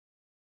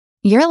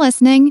You're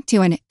listening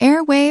to an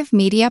Airwave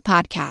Media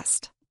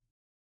Podcast.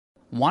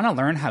 Want to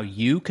learn how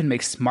you can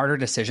make smarter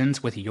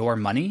decisions with your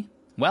money?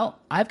 Well,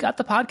 I've got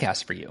the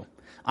podcast for you.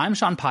 I'm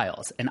Sean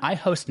Piles, and I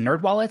host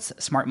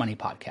NerdWallet's Smart Money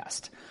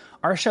Podcast.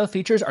 Our show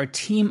features our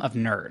team of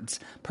nerds,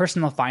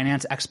 personal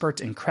finance experts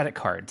in credit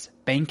cards,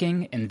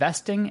 banking,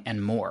 investing,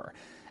 and more.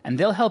 And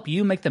they'll help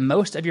you make the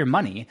most of your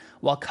money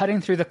while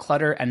cutting through the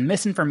clutter and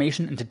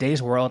misinformation in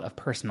today's world of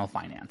personal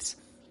finance.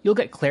 You'll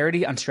get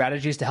clarity on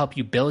strategies to help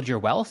you build your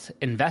wealth,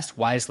 invest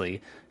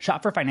wisely,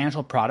 shop for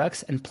financial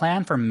products, and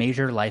plan for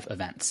major life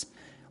events.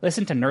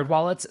 Listen to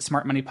NerdWallet's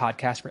Smart Money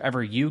Podcast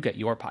wherever you get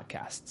your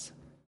podcasts.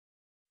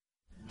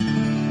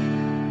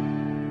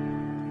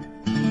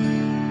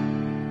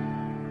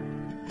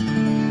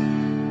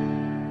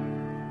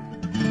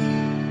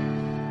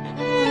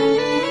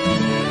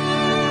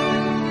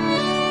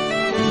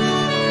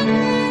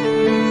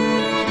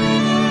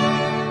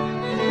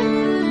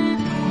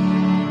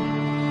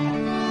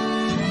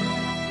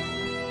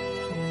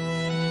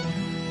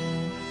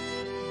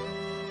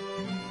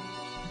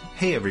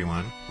 Hey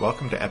everyone,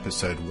 welcome to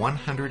episode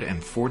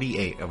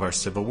 148 of our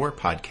Civil War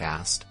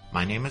podcast.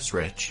 My name is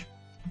Rich.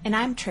 And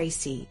I'm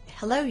Tracy.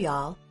 Hello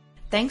y'all.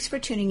 Thanks for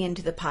tuning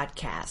into the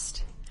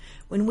podcast.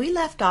 When we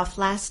left off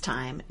last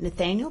time,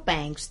 Nathaniel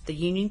Banks, the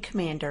Union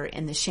commander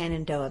in the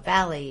Shenandoah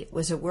Valley,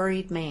 was a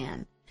worried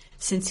man,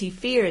 since he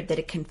feared that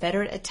a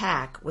Confederate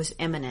attack was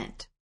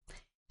imminent.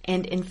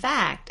 And in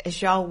fact,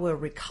 as y'all will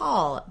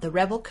recall, the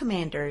rebel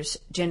commanders,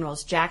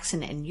 Generals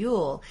Jackson and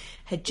Ewell,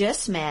 had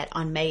just met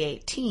on May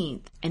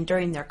 18th, and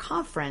during their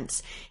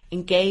conference,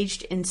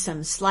 engaged in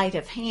some sleight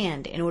of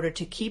hand in order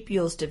to keep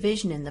Ewell's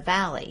division in the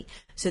valley,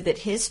 so that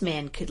his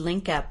men could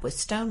link up with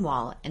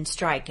Stonewall and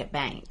strike at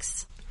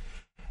Banks.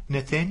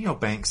 Nathaniel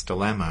Banks'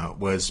 dilemma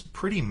was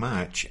pretty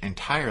much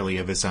entirely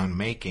of his own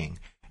making,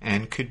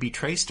 and could be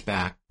traced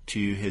back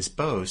to his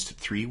boast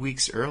 3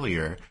 weeks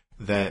earlier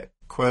that,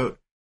 quote,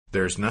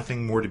 "There's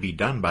nothing more to be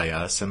done by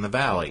us in the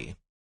valley."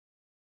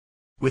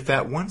 With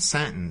that one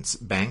sentence,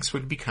 Banks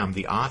would become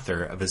the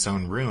author of his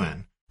own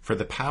ruin, for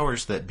the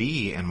powers that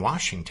be in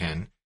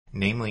Washington,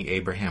 namely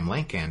Abraham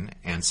Lincoln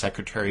and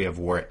Secretary of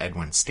War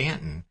Edwin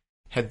Stanton,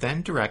 had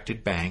then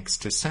directed Banks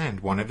to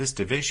send one of his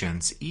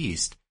divisions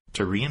east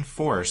to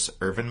reinforce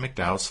Irvin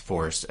McDowell's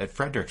force at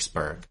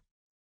Fredericksburg.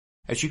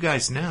 As you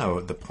guys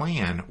know, the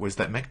plan was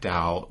that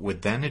McDowell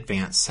would then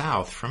advance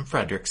south from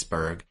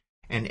Fredericksburg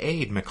and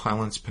aid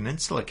McClellan's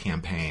Peninsula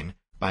campaign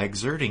by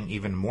exerting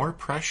even more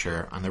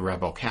pressure on the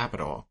rebel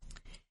capital.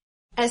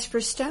 As for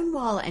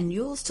Stonewall and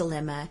Ewell's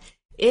dilemma,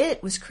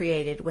 it was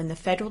created when the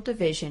Federal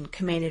division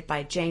commanded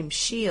by James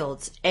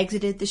Shields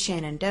exited the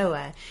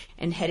Shenandoah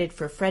and headed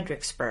for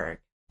Fredericksburg.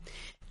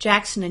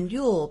 Jackson and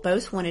Ewell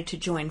both wanted to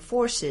join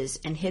forces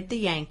and hit the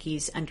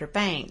Yankees under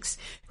Banks,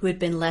 who had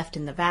been left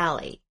in the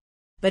valley.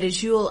 But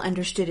as Ewell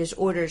understood his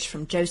orders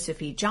from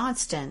Joseph E.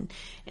 Johnston,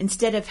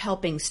 instead of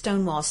helping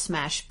Stonewall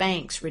smash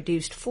Banks'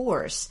 reduced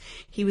force,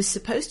 he was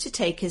supposed to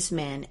take his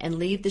men and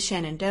leave the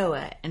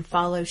Shenandoah and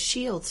follow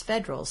Shields'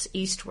 Federals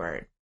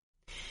eastward.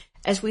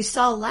 As we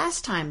saw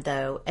last time,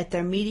 though, at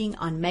their meeting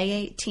on May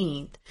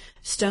 18th,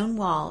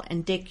 Stonewall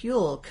and Dick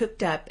Ewell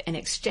cooked up an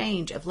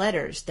exchange of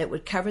letters that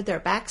would cover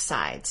their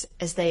backsides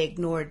as they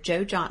ignored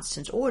Joe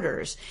Johnston's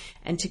orders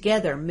and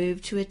together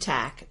moved to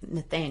attack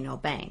Nathaniel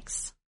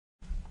Banks.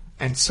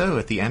 And so,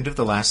 at the end of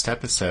the last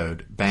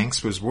episode,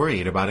 Banks was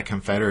worried about a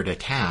Confederate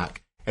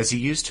attack as he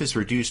used his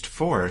reduced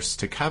force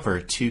to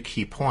cover two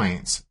key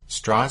points,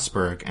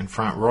 Strasburg and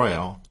Front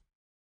Royal.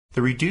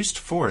 The reduced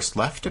force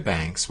left to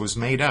Banks was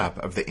made up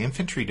of the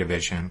infantry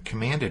division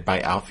commanded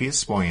by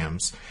Alpheus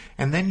Williams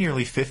and then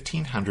nearly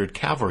 1,500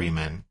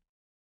 cavalrymen.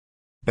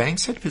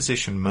 Banks had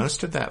positioned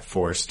most of that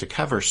force to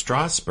cover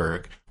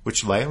Strasburg,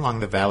 which lay along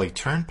the Valley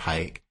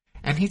Turnpike,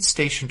 and he'd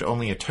stationed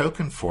only a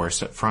token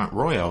force at Front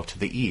Royal to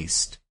the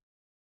east.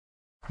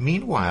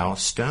 Meanwhile,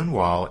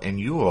 Stonewall and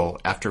Ewell,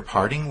 after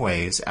parting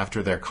ways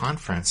after their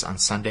conference on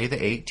Sunday the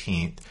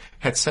 18th,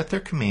 had set their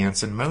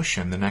commands in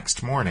motion the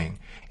next morning,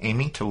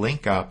 aiming to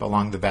link up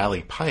along the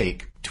Valley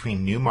Pike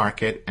between New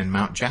Market and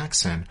Mount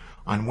Jackson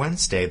on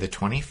Wednesday the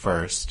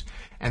 21st,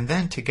 and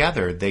then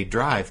together they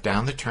drive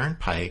down the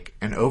turnpike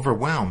and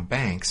overwhelm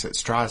Banks at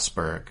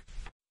Strasburg.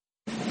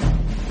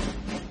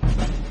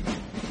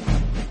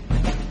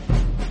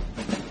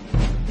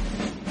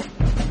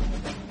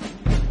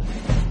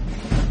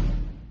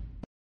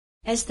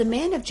 As the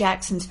men of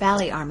Jackson's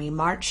Valley Army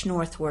marched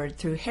northward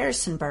through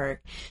Harrisonburg,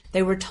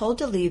 they were told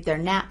to leave their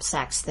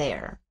knapsacks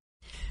there.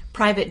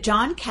 Private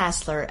John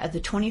Cassler of the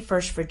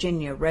 21st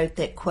Virginia wrote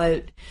that,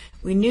 quote,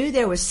 "We knew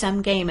there was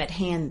some game at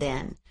hand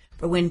then,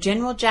 for when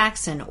General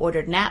Jackson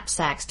ordered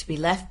knapsacks to be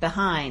left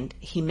behind,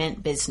 he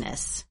meant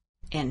business."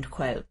 End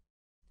quote.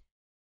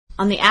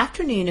 On the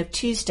afternoon of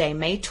Tuesday,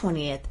 May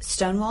 20th,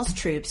 Stonewall's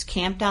troops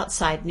camped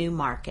outside New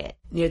Market,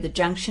 near the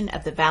junction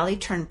of the Valley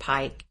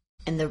Turnpike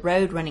and the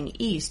road running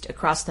east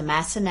across the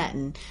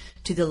Massanutten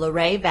to the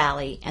Luray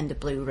Valley and the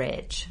Blue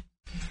Ridge.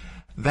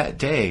 That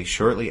day,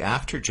 shortly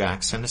after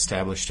Jackson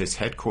established his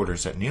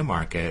headquarters at New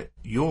Market,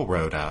 Ewell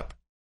rode up.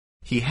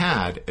 He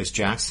had, as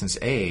Jackson's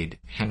aide,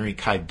 Henry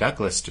Kide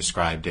Douglas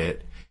described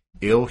it,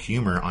 ill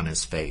humor on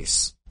his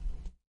face.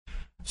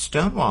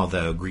 Stonewall,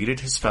 though, greeted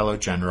his fellow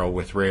general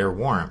with rare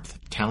warmth,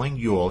 telling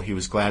Ewell he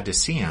was glad to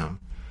see him,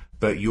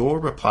 but Ewell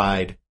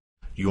replied,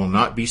 "You will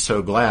not be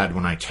so glad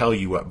when I tell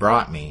you what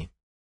brought me."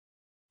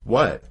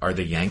 "What, are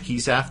the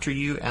Yankees after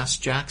you?"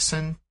 asked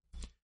Jackson.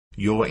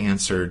 Ewell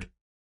answered,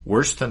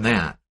 "Worse than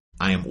that.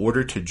 I am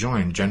ordered to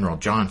join General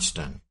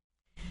Johnston."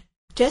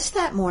 Just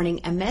that morning,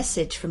 a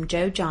message from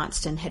Joe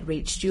Johnston had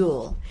reached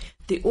Ewell.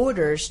 The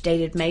orders,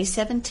 dated May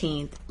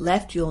 17th,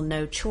 left Ewell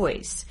no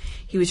choice.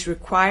 He was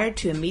required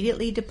to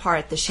immediately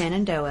depart the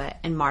Shenandoah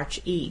and march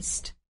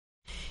east.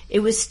 It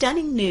was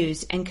stunning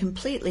news and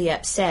completely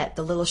upset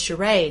the little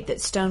charade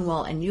that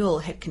Stonewall and Ewell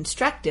had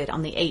constructed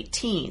on the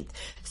 18th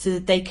so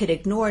that they could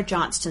ignore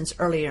Johnston's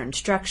earlier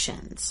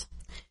instructions.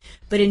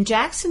 But in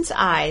Jackson's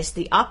eyes,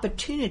 the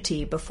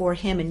opportunity before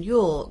him and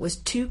Ewell was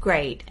too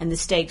great and the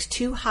stakes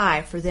too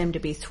high for them to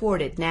be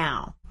thwarted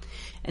now.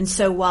 And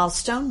so while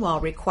Stonewall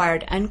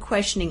required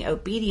unquestioning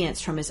obedience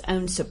from his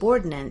own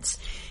subordinates,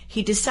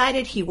 he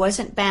decided he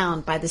wasn't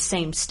bound by the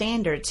same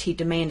standards he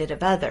demanded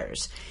of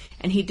others,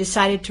 and he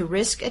decided to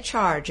risk a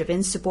charge of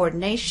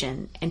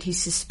insubordination, and he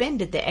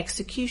suspended the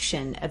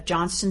execution of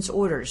Johnston's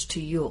orders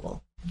to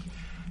Ewell.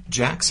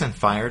 Jackson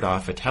fired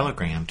off a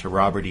telegram to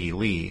Robert E.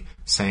 Lee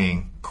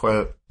saying,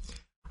 quote,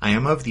 "I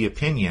am of the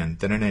opinion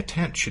that an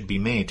attempt should be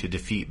made to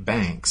defeat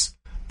Banks,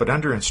 but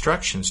under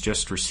instructions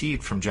just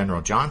received from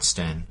General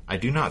Johnston, I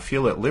do not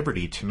feel at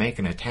liberty to make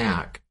an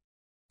attack.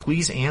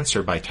 Please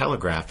answer by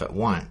telegraph at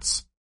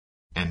once."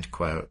 End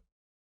quote.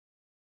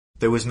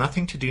 There was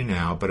nothing to do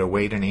now but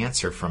await an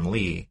answer from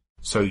Lee,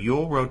 so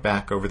Ewell rode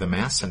back over the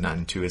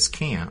Massanutten to his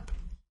camp.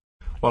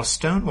 While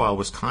Stonewall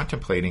was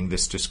contemplating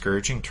this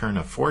discouraging turn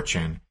of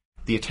fortune,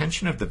 the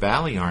attention of the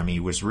Valley Army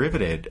was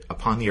riveted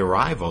upon the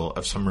arrival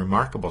of some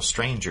remarkable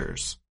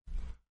strangers.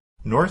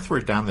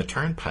 Northward down the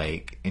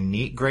turnpike, in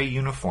neat gray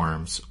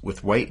uniforms,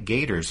 with white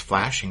gaiters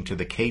flashing to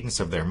the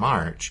cadence of their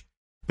march,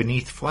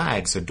 beneath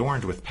flags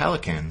adorned with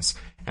pelicans,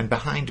 and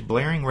behind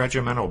blaring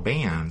regimental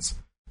bands,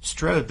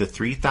 strode the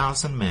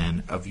 3,000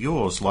 men of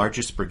Ewell's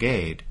largest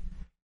brigade.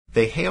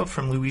 They hailed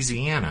from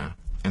Louisiana,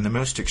 and the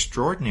most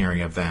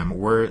extraordinary of them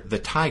were the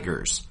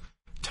Tigers,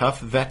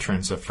 tough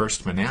veterans of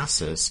First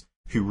Manassas,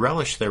 who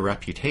relished their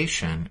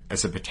reputation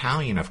as a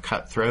battalion of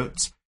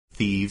cutthroats,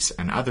 thieves,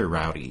 and other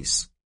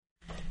rowdies.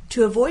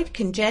 To avoid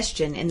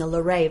congestion in the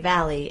Luray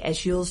Valley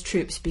as Ewell's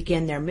troops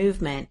began their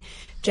movement,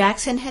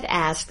 Jackson had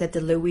asked that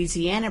the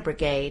Louisiana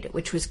Brigade,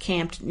 which was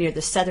camped near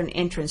the southern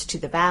entrance to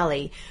the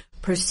valley,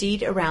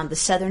 proceed around the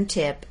southern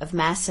tip of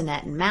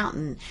Massanutten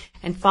Mountain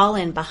and fall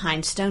in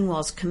behind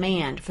Stonewall's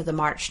command for the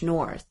march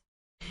north.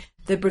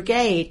 The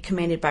brigade,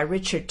 commanded by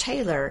Richard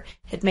Taylor,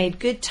 had made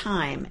good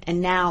time,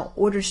 and now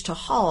orders to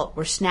halt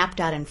were snapped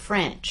out in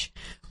French,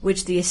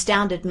 which the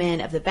astounded men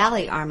of the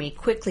Valley Army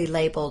quickly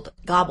labeled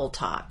gobble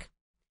talk.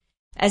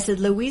 As the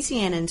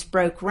Louisianans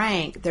broke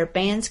rank, their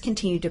bands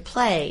continued to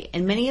play,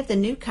 and many of the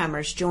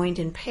newcomers joined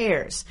in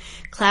pairs,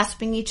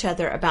 clasping each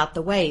other about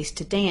the waist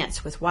to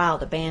dance with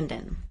wild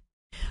abandon.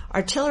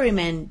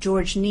 Artilleryman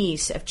George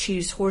Neese of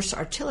Chew's Horse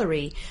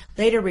Artillery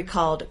later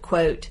recalled,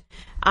 quote,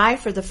 "I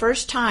for the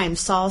first time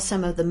saw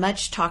some of the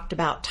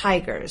much-talked-about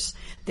Tigers.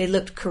 They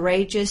looked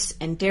courageous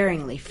and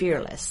daringly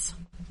fearless."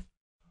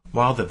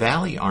 While the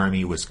Valley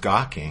Army was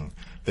gawking,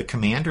 the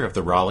commander of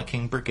the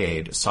rollicking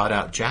brigade sought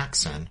out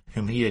Jackson,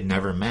 whom he had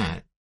never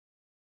met.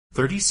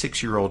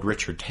 36-year-old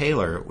Richard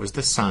Taylor was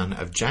the son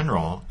of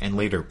General and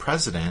later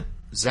President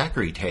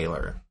Zachary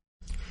Taylor.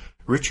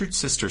 Richard's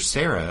sister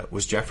Sarah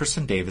was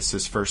Jefferson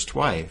Davis's first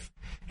wife,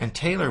 and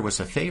Taylor was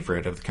a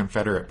favorite of the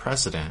Confederate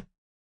president.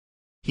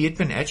 He had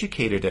been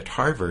educated at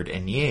Harvard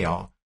and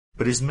Yale,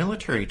 but his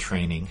military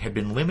training had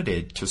been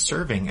limited to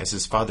serving as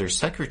his father's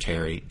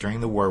secretary during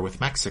the war with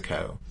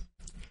Mexico.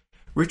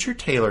 Richard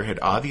Taylor had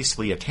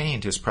obviously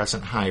attained his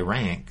present high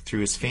rank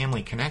through his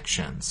family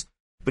connections,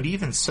 but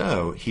even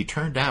so, he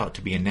turned out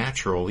to be a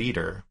natural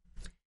leader.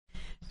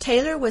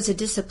 Taylor was a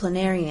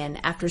disciplinarian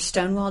after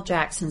Stonewall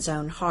Jackson's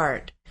own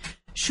heart.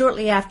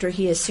 Shortly after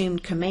he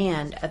assumed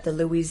command of the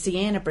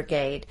Louisiana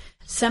Brigade,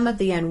 some of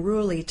the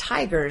unruly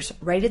Tigers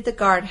raided the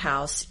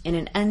guardhouse in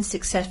an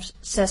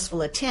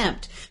unsuccessful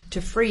attempt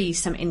to free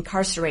some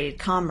incarcerated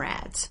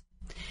comrades.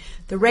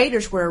 The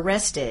raiders were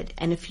arrested,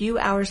 and a few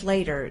hours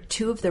later,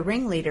 2 of the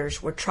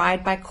ringleaders were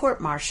tried by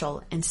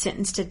court-martial and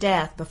sentenced to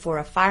death before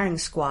a firing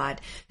squad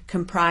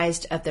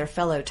comprised of their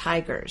fellow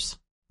Tigers.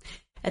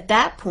 At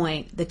that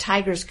point, the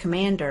Tigers'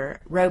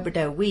 commander,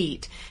 Roberto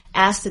Wheat,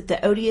 asked that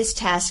the odious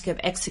task of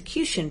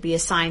execution be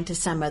assigned to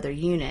some other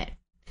unit.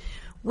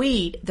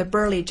 Wheat, the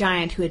burly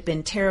giant who had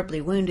been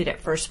terribly wounded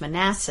at First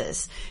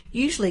Manassas,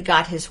 usually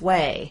got his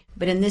way,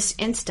 but in this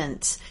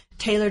instance,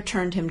 Taylor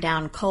turned him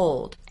down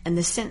cold, and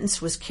the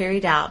sentence was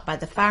carried out by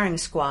the firing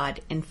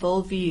squad in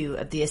full view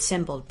of the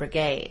assembled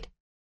brigade.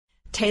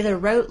 Taylor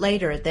wrote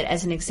later that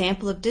as an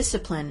example of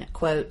discipline,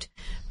 quote,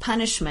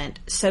 "Punishment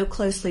so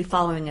closely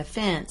following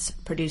offense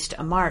produced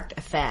a marked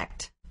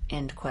effect,"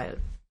 end quote.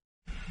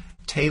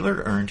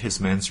 Taylor earned his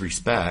men's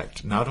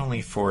respect not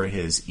only for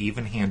his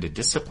even-handed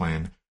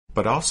discipline,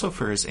 but also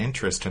for his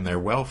interest in their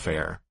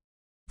welfare.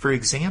 For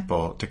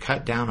example, to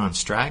cut down on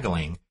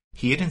straggling,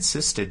 he had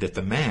insisted that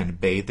the men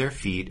bathe their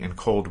feet in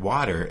cold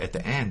water at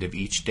the end of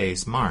each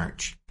day's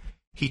march.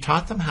 He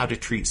taught them how to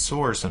treat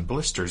sores and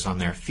blisters on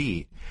their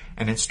feet,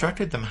 and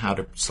instructed them how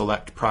to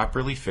select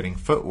properly fitting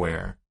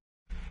footwear.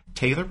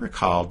 Taylor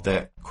recalled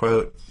that,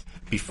 quote,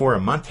 "Before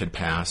a month had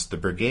passed, the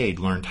brigade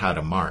learned how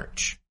to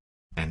march,"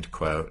 end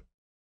quote.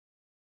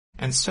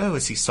 And so,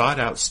 as he sought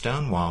out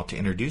Stonewall to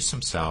introduce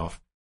himself,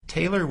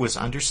 Taylor was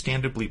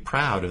understandably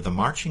proud of the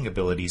marching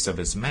abilities of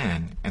his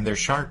men and their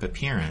sharp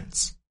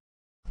appearance.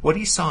 What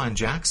he saw in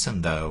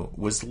Jackson, though,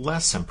 was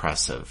less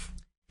impressive.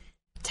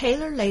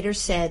 Taylor later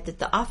said that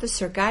the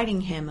officer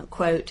guiding him,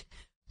 quote,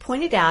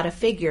 pointed out a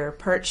figure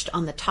perched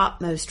on the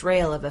topmost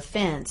rail of a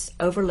fence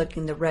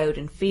overlooking the road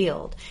and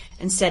field,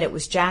 and said it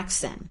was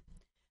Jackson.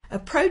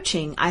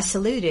 Approaching, I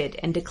saluted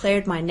and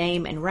declared my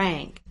name and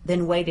rank,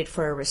 then waited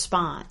for a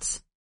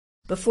response.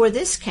 Before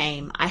this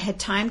came, I had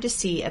time to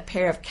see a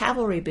pair of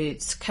cavalry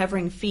boots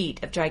covering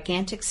feet of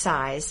gigantic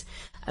size,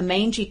 a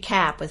mangy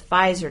cap with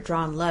visor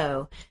drawn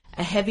low,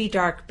 a heavy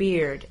dark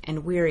beard,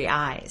 and weary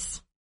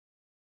eyes.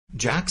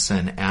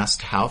 Jackson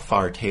asked how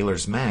far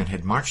Taylor's men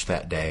had marched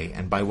that day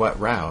and by what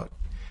route.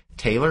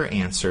 Taylor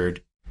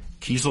answered,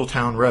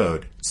 "Kieseltown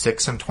Road,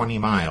 26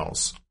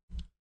 miles.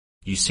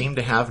 "You seem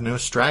to have no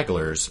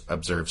stragglers,"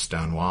 observed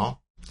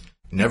Stonewall.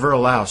 "Never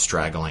allow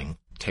straggling,"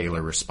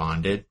 Taylor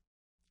responded.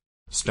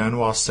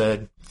 Stonewall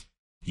said,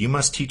 "You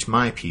must teach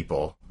my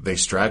people. They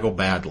straggle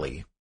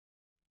badly."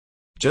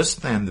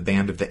 Just then the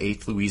band of the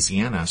 8th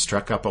Louisiana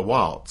struck up a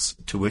waltz,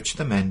 to which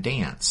the men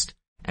danced,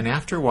 and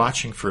after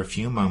watching for a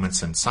few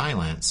moments in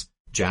silence,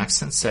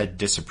 Jackson said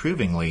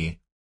disapprovingly,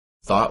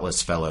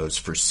 "Thoughtless fellows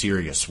for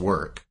serious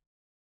work."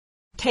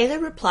 Taylor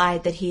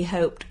replied that he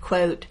hoped,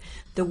 quote,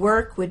 the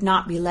work would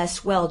not be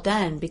less well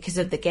done because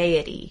of the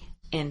gaiety,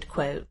 end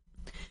quote.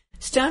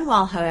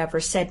 Stonewall, however,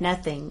 said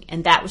nothing,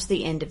 and that was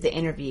the end of the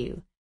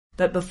interview.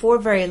 But before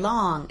very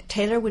long,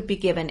 Taylor would be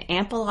given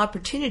ample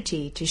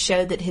opportunity to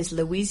show that his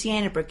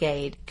Louisiana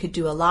Brigade could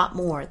do a lot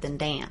more than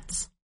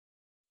dance.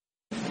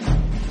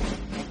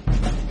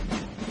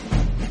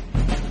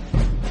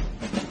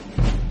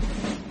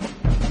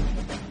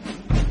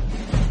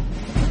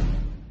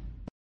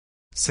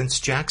 Since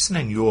Jackson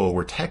and Ewell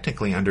were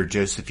technically under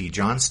Joseph E.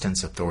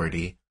 Johnston's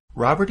authority,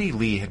 Robert E.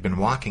 Lee had been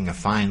walking a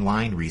fine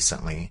line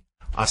recently,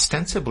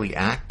 ostensibly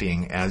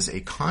acting as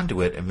a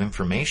conduit of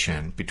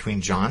information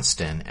between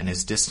Johnston and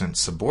his distant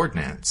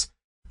subordinates,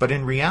 but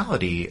in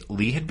reality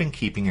Lee had been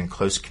keeping in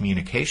close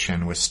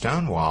communication with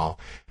Stonewall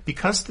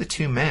because the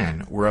two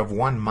men were of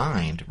one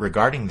mind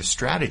regarding the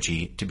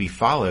strategy to be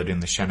followed in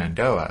the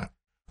Shenandoah,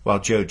 while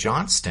Joe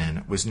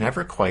Johnston was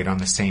never quite on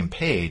the same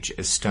page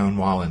as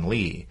Stonewall and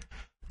Lee,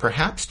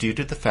 perhaps due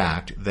to the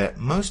fact that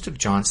most of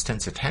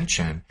Johnston's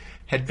attention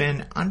had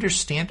been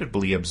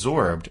understandably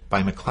absorbed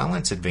by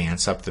McClellan's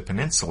advance up the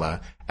peninsula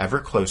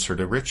ever closer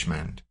to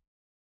Richmond.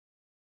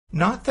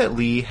 Not that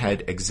Lee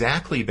had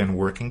exactly been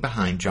working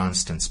behind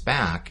Johnston's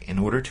back in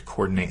order to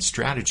coordinate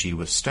strategy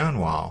with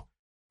Stonewall,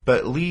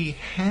 but Lee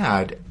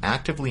had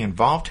actively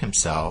involved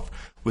himself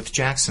with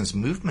Jackson's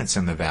movements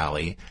in the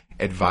valley,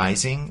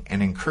 advising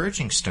and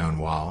encouraging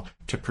Stonewall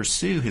to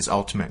pursue his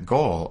ultimate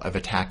goal of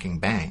attacking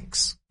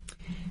Banks.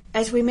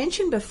 As we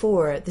mentioned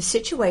before, the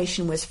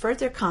situation was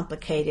further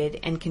complicated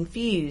and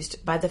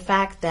confused by the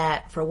fact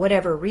that, for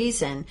whatever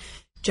reason,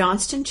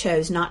 Johnston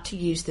chose not to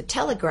use the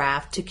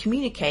telegraph to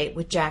communicate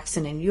with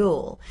Jackson and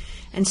Ewell,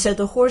 and so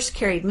the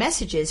horse-carried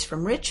messages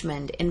from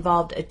Richmond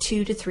involved a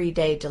 2 to 3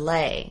 day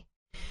delay.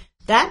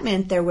 That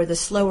meant there were the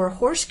slower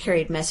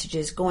horse-carried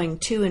messages going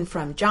to and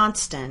from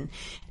Johnston,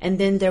 and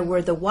then there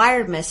were the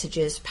wired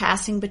messages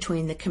passing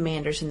between the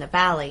commanders in the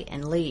valley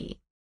and Lee.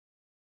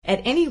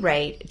 At any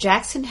rate,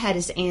 Jackson had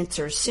his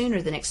answer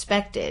sooner than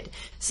expected,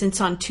 since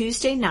on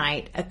Tuesday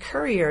night a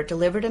courier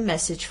delivered a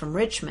message from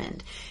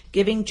Richmond,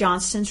 giving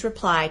Johnston's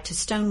reply to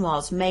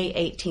Stonewall's May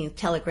 18th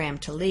telegram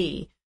to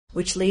Lee,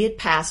 which Lee had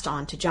passed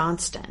on to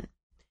Johnston.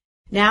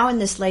 Now in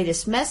this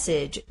latest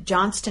message,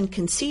 Johnston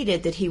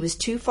conceded that he was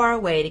too far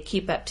away to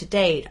keep up to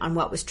date on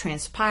what was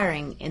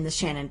transpiring in the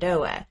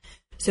Shenandoah,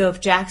 so if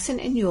Jackson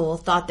and Ewell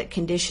thought that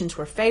conditions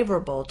were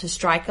favorable to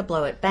strike a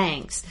blow at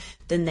Banks,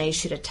 then they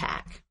should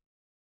attack.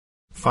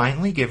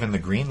 Finally given the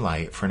green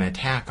light for an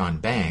attack on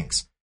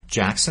Banks,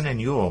 Jackson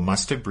and Ewell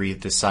must have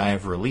breathed a sigh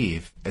of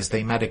relief as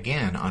they met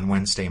again on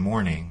Wednesday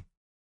morning.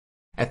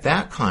 At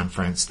that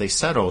conference they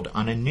settled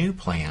on a new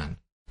plan.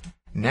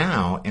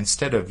 Now,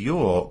 instead of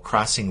Ewell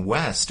crossing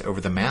west over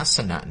the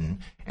Massanutten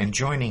and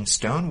joining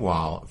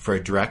Stonewall for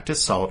a direct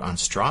assault on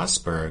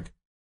Strasburg,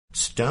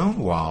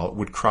 Stonewall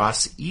would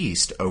cross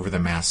east over the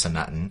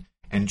Massanutten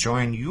and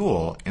join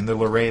Ewell in the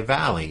Luray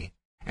Valley,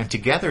 and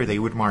together they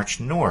would march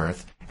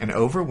north and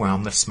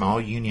overwhelm the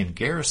small Union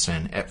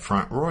garrison at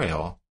Front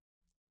Royal.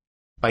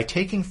 By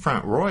taking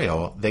Front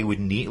Royal, they would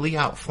neatly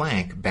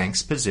outflank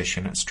Banks'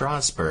 position at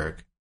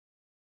Strasburg.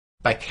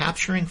 By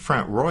capturing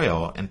Front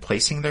Royal and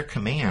placing their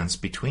commands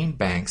between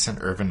Banks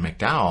and Irvin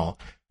McDowell,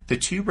 the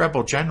two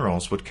rebel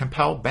generals would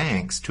compel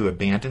Banks to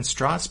abandon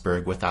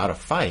Strasburg without a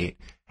fight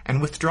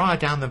and withdraw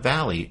down the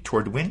valley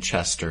toward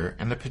Winchester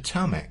and the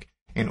Potomac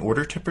in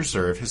order to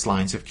preserve his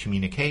lines of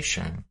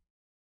communication.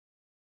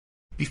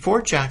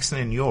 Before Jackson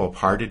and Ewell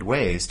parted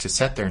ways to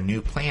set their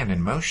new plan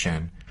in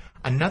motion,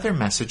 another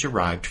message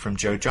arrived from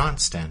Joe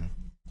Johnston.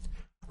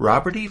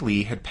 Robert E.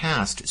 Lee had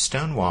passed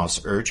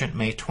Stonewall's urgent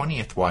May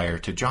 20th wire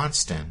to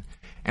Johnston,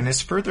 and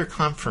as further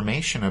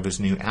confirmation of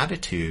his new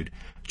attitude,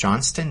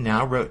 Johnston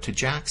now wrote to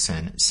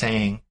Jackson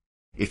saying,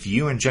 "If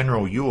you and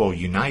General Ewell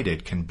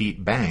united can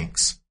beat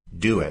Banks,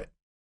 do it."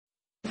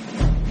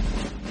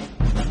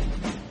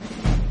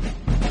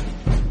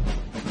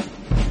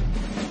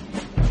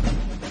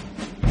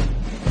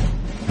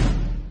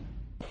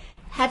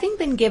 Having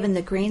been given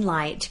the green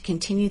light to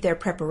continue their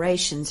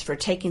preparations for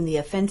taking the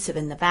offensive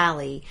in the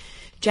valley,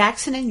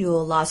 Jackson and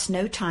Ewell lost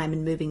no time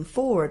in moving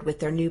forward with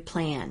their new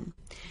plan.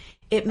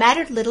 It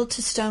mattered little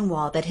to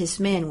Stonewall that his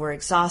men were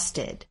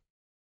exhausted.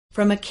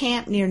 From a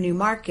camp near New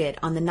Market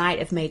on the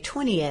night of May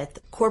 20th,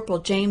 Corporal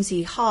James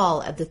E.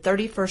 Hall of the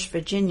 31st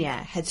Virginia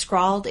had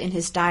scrawled in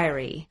his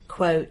diary,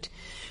 quote,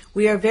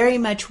 "We are very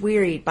much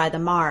wearied by the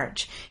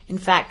march, in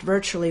fact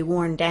virtually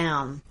worn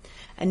down.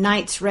 A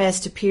night's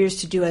rest appears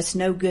to do us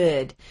no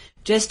good,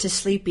 just as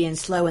sleepy and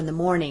slow in the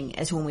morning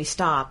as when we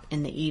stop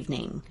in the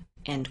evening."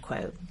 End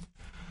quote.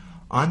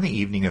 On the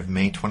evening of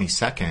May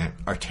 22nd,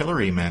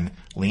 artilleryman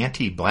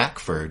Leontie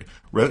Blackford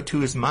wrote to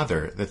his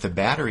mother that the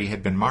battery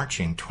had been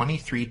marching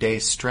 23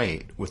 days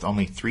straight with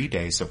only 3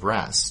 days of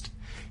rest.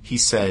 He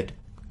said,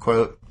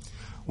 quote,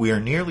 "We are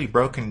nearly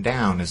broken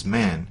down as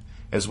men,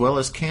 as well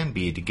as can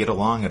be to get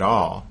along at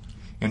all.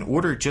 An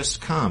order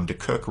just come to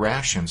cook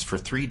rations for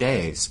 3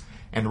 days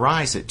and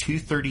rise at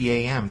 2:30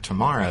 a.m.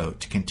 tomorrow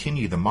to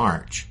continue the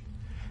march.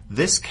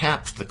 This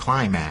caps the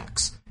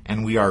climax,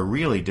 and we are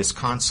really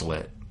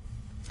disconsolate."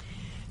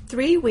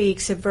 3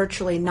 weeks of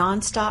virtually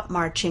non-stop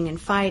marching and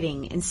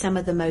fighting in some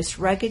of the most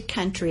rugged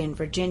country in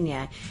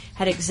Virginia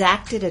had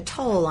exacted a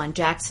toll on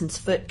Jackson's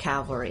foot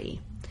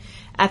cavalry.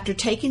 After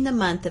taking the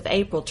month of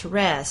April to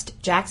rest,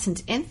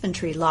 Jackson's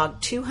infantry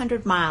logged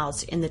 200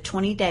 miles in the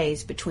 20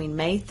 days between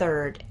May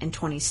 3rd and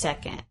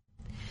 22nd.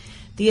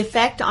 The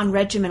effect on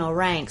regimental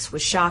ranks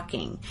was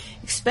shocking,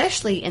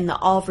 especially in the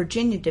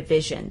All-Virginia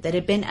Division that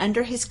had been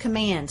under his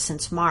command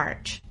since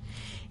March.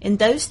 In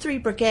those 3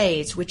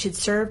 brigades, which had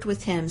served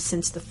with him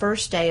since the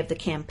first day of the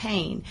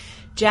campaign,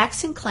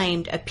 Jackson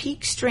claimed a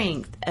peak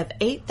strength of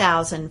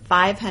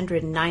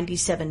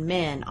 8,597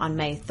 men on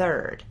May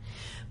 3rd.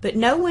 But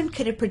no one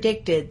could have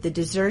predicted the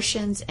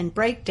desertions and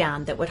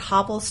breakdown that would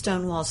hobble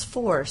Stonewall's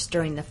force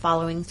during the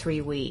following 3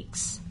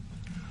 weeks.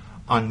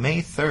 On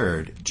May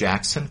 3rd,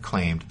 Jackson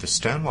claimed the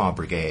Stonewall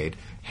Brigade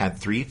had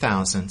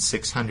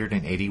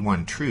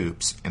 3,681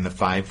 troops in the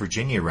 5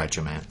 Virginia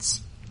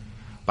regiments.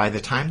 By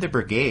the time the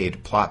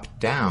brigade plopped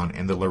down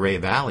in the Luray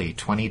Valley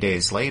 20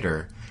 days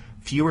later,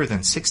 fewer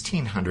than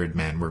 1,600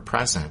 men were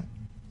present.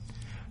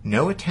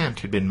 No attempt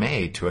had been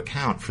made to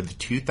account for the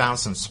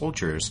 2,000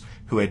 soldiers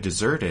who had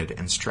deserted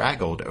and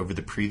straggled over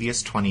the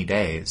previous 20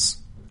 days.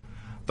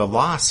 The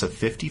loss of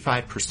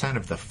 55%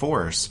 of the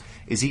force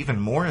is even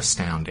more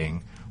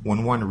astounding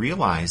when one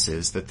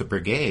realizes that the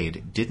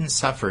brigade didn't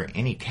suffer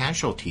any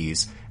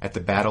casualties at the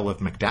Battle of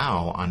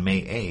McDowell on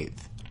May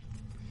 8th.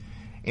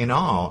 In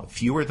all,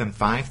 fewer than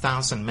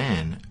 5,000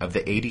 men of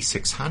the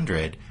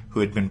 8,600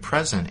 who had been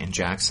present in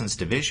Jackson's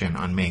division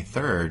on May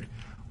 3rd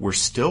were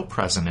still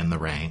present in the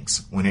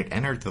ranks when it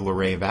entered the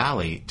Luray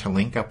Valley to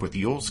link up with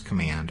Ewell's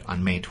command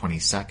on May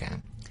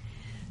 22nd.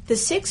 The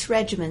 6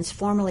 regiments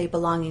formerly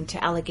belonging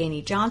to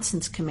Allegheny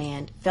Johnson's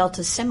command felt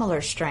a similar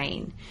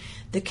strain.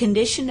 The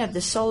condition of the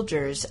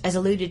soldiers, as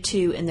alluded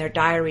to in their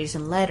diaries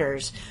and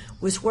letters,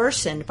 was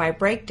worsened by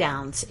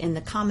breakdowns in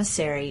the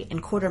commissary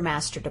and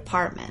quartermaster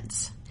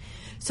departments.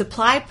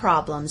 Supply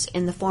problems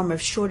in the form of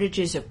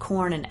shortages of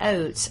corn and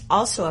oats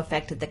also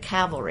affected the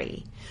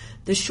cavalry.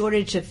 The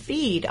shortage of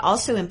feed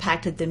also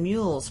impacted the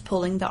mules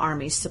pulling the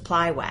Army's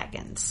supply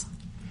wagons.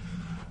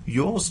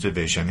 Ewell's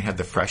division had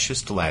the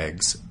freshest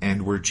legs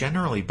and were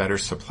generally better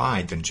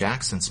supplied than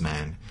Jackson's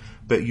men,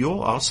 but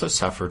Ewell also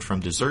suffered from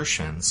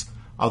desertions,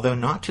 although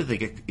not to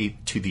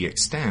the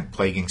extent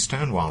plaguing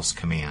Stonewall's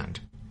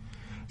command.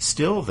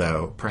 Still,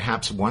 though,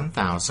 perhaps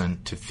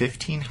 1,000 to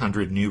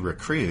 1,500 new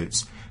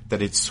recruits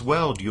that had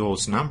swelled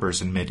Ewell's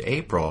numbers in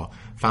mid-April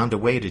found a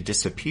way to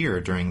disappear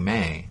during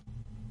May.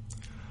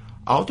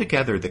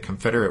 Altogether, the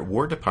Confederate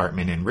War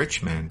Department in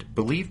Richmond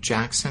believed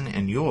Jackson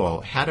and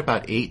Ewell had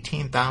about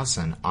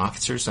 18,000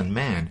 officers and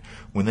men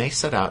when they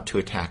set out to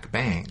attack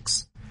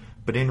Banks,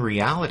 but in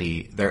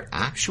reality, their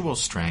actual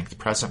strength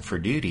present for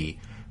duty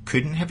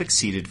couldn't have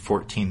exceeded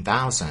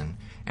 14,000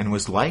 and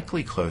was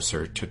likely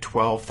closer to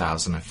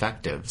 12,000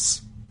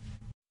 effectives.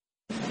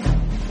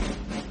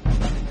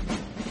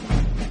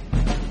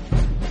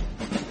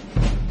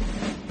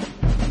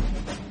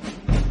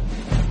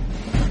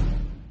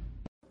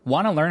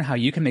 Want to learn how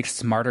you can make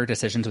smarter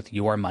decisions with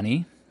your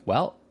money?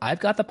 Well, I've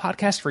got the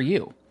podcast for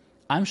you.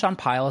 I'm Sean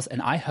Piles,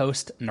 and I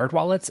host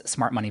NerdWallet's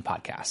Smart Money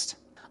Podcast.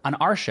 On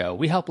our show,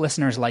 we help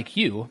listeners like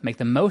you make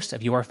the most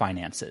of your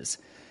finances.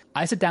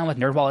 I sit down with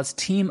NerdWallet's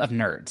team of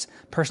nerds,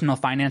 personal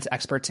finance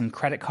experts in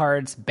credit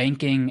cards,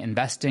 banking,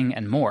 investing,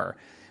 and more.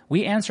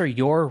 We answer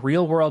your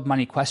real-world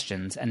money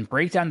questions and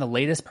break down the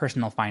latest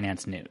personal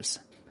finance news.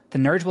 The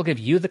nerds will give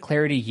you the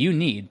clarity you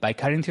need by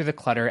cutting through the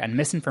clutter and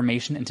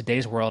misinformation in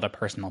today's world of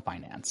personal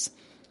finance.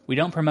 We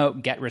don't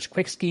promote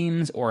get-rich-quick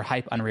schemes or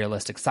hype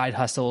unrealistic side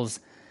hustles.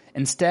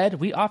 Instead,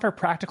 we offer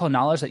practical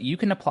knowledge that you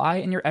can apply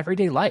in your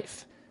everyday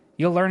life.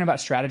 You'll learn about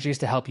strategies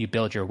to help you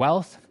build your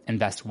wealth,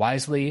 invest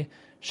wisely,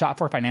 shop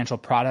for financial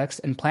products,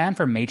 and plan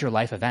for major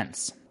life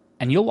events.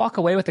 And you'll walk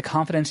away with the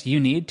confidence you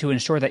need to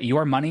ensure that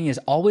your money is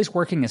always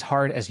working as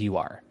hard as you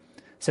are.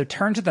 So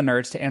turn to the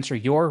nerds to answer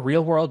your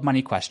real-world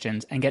money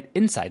questions and get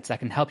insights that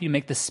can help you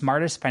make the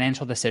smartest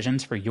financial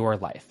decisions for your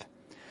life.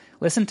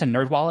 Listen to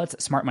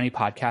NerdWallet's Smart Money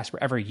Podcast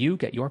wherever you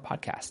get your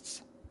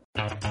podcasts.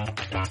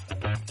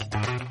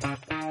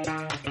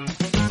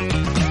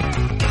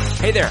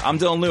 Hey there, I'm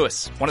Dylan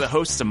Lewis, one of the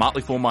hosts of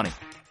Motley Fool Money.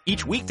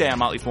 Each weekday on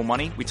Motley Fool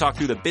Money, we talk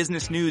through the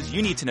business news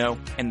you need to know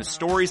and the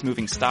stories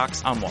moving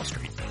stocks on Wall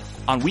Street.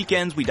 On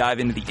weekends, we dive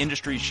into the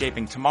industries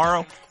shaping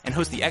tomorrow and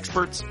host the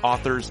experts,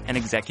 authors, and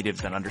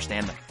executives that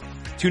understand them.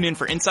 Tune in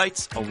for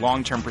insights, a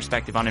long-term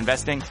perspective on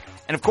investing,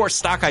 and of course,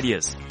 stock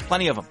ideas.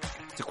 Plenty of them.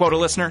 To quote a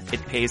listener,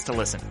 it pays to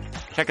listen.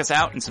 Check us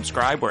out and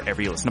subscribe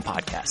wherever you listen to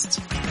podcasts.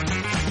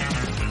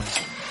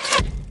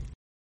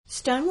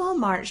 Stonewall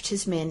marched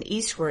his men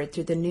eastward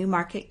through the New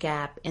Market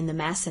Gap in the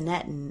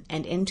Massanutten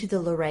and into the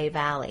Luray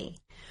Valley.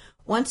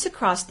 Once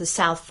across the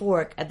South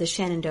Fork of the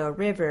Shenandoah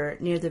River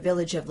near the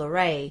village of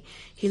Luray,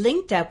 he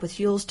linked up with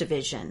Ewell's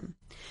division.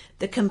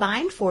 The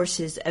combined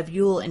forces of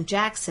Ewell and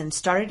Jackson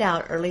started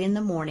out early in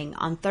the morning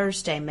on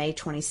Thursday, May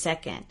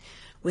 22nd,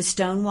 with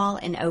Stonewall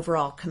in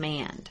overall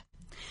command.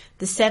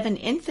 The 7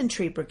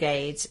 infantry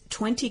brigades,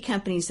 20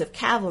 companies of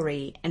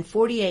cavalry, and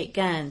 48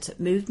 guns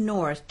moved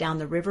north down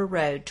the river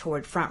road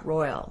toward Front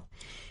Royal.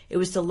 It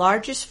was the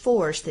largest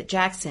force that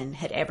Jackson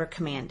had ever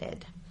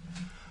commanded.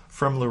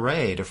 From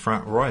Luray to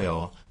Front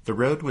Royal, the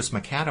road was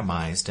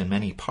macadamized in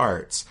many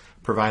parts,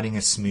 providing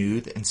a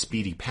smooth and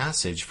speedy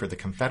passage for the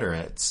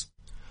Confederates.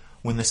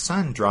 When the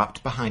sun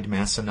dropped behind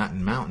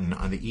Massanutten Mountain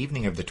on the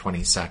evening of the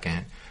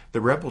 22nd,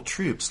 the rebel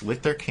troops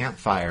lit their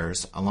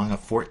campfires along a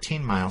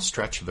 14-mile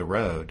stretch of the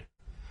road.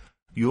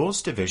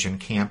 Ewell's division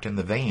camped in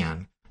the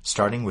van,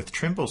 starting with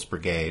Trimble's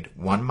brigade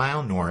 1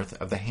 mile north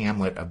of the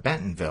hamlet of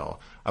Bentonville,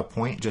 a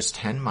point just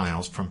 10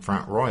 miles from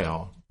Front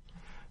Royal.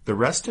 The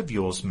rest of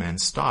Ewell's men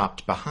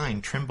stopped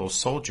behind Trimble's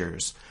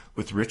soldiers,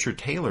 with Richard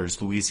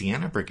Taylor's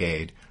Louisiana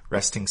brigade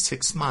resting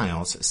 6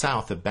 miles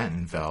south of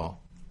Bentonville.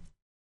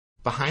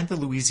 Behind the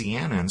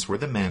Louisianans were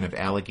the men of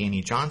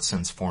Allegheny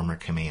Johnson's former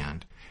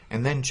command,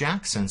 and then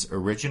Jackson's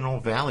original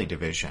Valley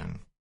Division.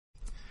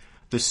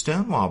 The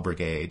Stonewall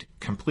Brigade,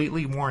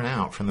 completely worn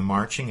out from the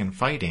marching and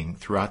fighting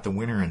throughout the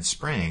winter and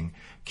spring,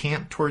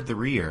 camped toward the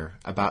rear,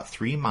 about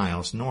 3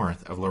 miles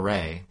north of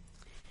Luray.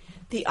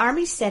 The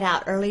Army set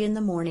out early in the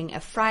morning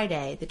of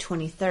Friday, the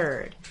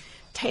 23rd.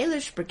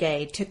 Taylor's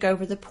brigade took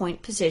over the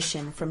point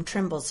position from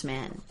Trimble's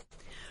men.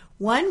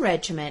 One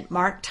regiment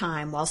marked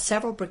time while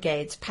several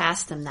brigades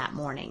passed them that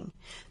morning.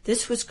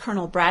 This was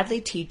Colonel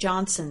Bradley T.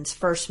 Johnson's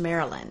 1st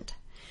Maryland.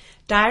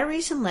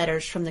 Diaries and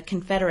letters from the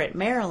Confederate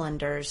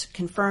Marylanders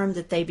confirmed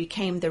that they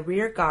became the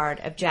rear guard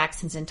of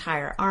Jackson's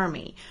entire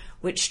army,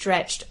 which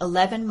stretched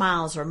 11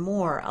 miles or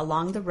more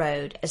along the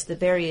road as the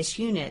various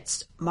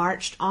units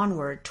marched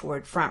onward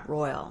toward Front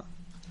Royal.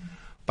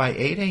 By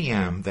 8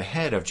 a.m., the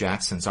head of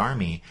Jackson's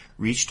army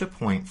reached a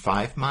point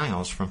 5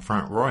 miles from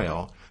Front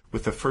Royal,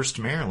 with the 1st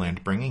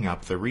Maryland bringing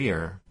up the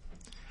rear.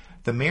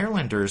 The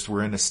Marylanders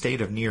were in a state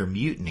of near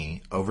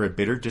mutiny over a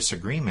bitter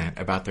disagreement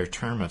about their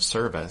term of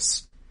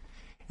service.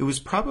 It was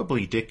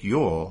probably Dick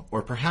Ewell,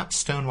 or perhaps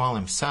Stonewall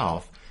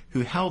himself,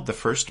 who held the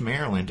 1st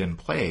Maryland in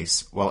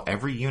place while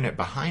every unit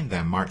behind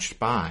them marched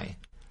by.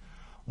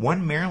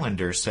 One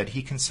Marylander said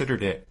he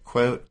considered it,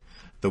 quote,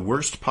 the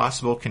worst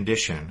possible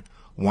condition,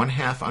 one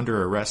half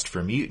under arrest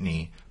for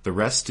mutiny, the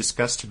rest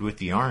disgusted with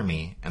the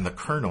army, and the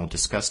colonel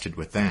disgusted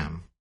with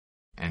them.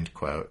 End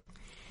quote.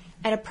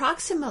 At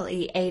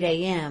approximately 8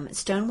 a.m.,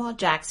 Stonewall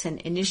Jackson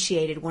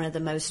initiated one of the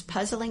most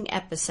puzzling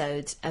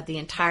episodes of the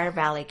entire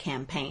Valley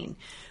campaign,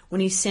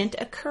 when he sent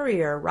a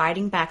courier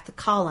riding back the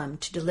column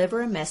to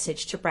deliver a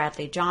message to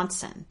Bradley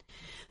Johnson.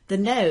 The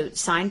note,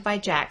 signed by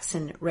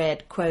Jackson,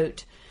 read,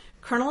 quote,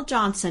 Colonel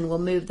Johnson will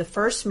move the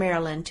 1st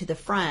Maryland to the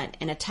front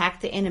and attack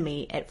the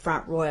enemy at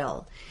Front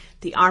Royal.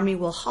 The army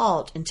will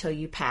halt until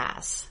you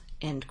pass.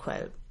 End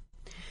quote.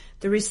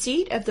 The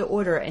receipt of the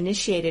order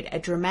initiated a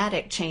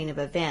dramatic chain of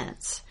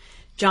events.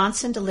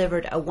 Johnson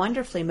delivered a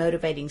wonderfully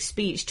motivating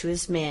speech to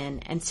his men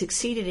and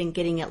succeeded in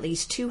getting at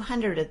least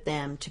 200 of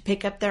them to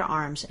pick up their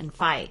arms and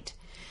fight.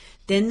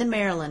 Then the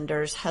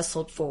Marylanders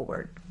hustled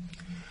forward.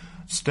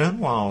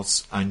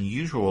 Stonewall's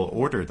unusual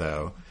order,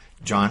 though,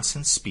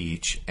 Johnson's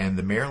speech, and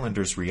the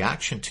Marylanders'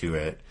 reaction to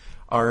it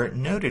are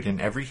noted in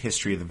every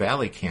history of the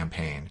Valley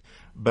campaign,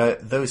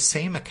 but those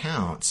same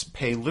accounts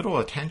pay little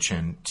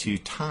attention to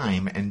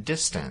time and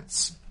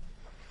distance.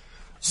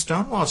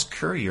 Stonewall's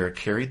courier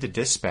carried the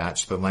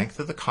dispatch the length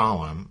of the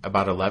column,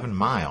 about 11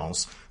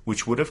 miles,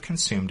 which would have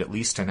consumed at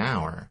least an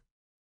hour.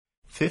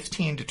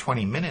 15 to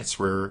 20 minutes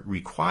were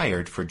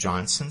required for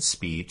Johnson's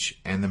speech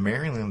and the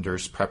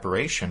Marylanders'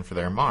 preparation for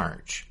their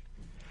march.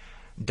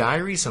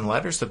 Diaries and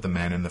letters of the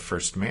men in the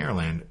 1st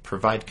Maryland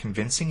provide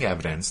convincing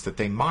evidence that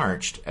they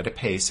marched at a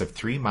pace of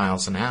 3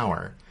 miles an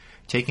hour,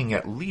 taking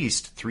at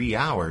least 3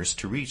 hours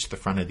to reach the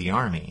front of the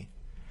army.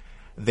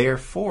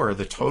 Therefore,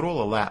 the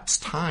total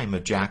elapsed time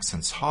of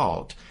Jackson's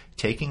halt,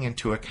 taking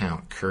into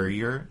account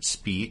courier,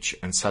 speech,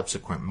 and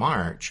subsequent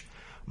march,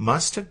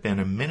 must have been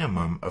a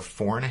minimum of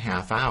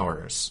 4.5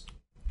 hours.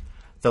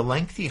 The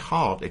lengthy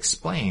halt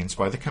explains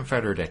why the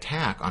Confederate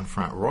attack on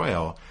Front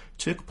Royal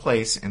took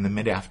place in the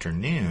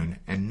mid-afternoon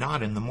and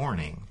not in the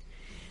morning.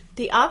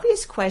 The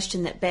obvious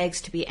question that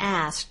begs to be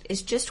asked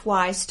is just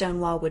why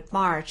Stonewall would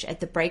march at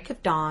the break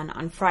of dawn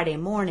on Friday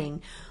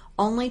morning,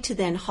 only to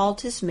then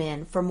halt his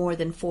men for more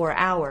than 4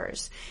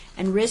 hours,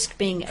 and risk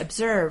being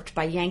observed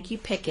by Yankee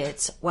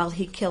pickets while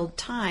he killed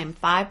time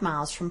 5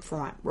 miles from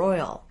Front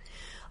Royal,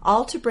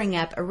 all to bring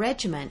up a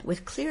regiment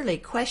with clearly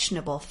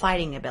questionable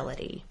fighting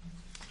ability.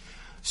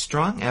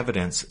 Strong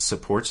evidence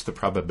supports the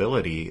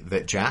probability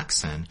that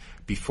Jackson,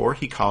 before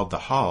he called the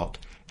halt,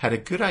 had a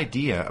good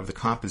idea of the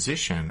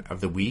composition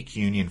of the weak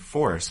Union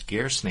force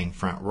garrisoning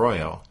Front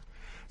Royal,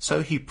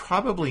 so he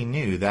probably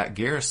knew that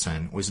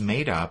garrison was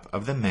made up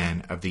of the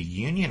men of the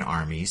Union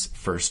Army's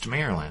 1st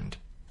Maryland.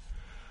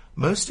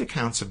 Most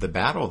accounts of the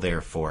battle,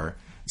 therefore,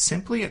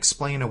 simply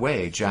explain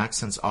away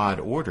Jackson's odd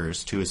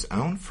orders to his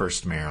own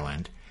 1st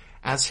Maryland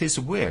as his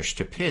wish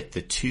to pit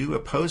the two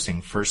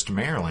opposing 1st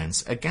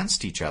Marylands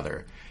against each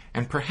other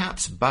and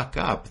perhaps buck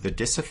up the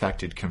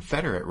disaffected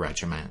Confederate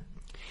regiment.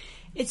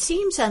 It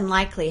seems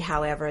unlikely,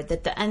 however,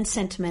 that the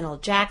unsentimental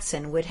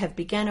Jackson would have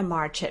begun a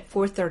march at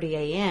 4:30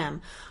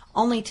 a.m.,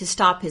 only to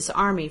stop his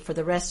army for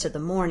the rest of the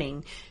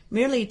morning,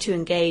 merely to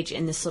engage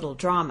in this little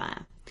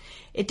drama.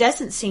 It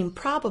doesn't seem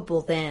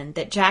probable, then,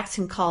 that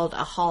Jackson called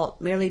a halt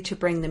merely to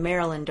bring the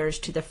Marylanders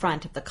to the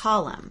front of the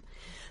column.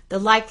 The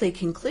likely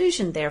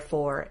conclusion,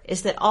 therefore,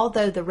 is that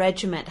although the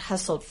regiment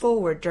hustled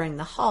forward during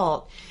the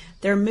halt,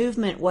 their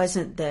movement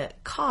wasn't the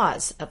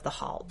cause of the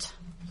halt.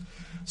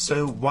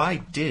 So why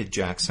did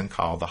Jackson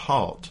call the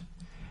halt?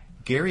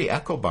 Gary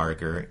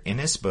Eckelbarger, in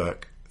his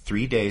book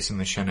 3 Days in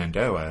the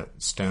Shenandoah,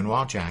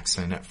 Stonewall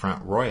Jackson at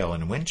Front Royal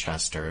in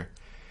Winchester,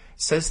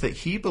 says that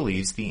he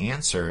believes the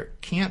answer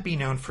can't be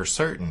known for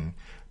certain,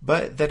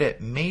 but that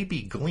it may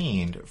be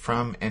gleaned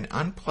from an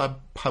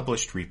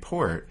unpublished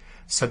report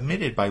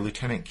submitted by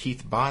Lieutenant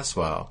Keith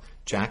Boswell,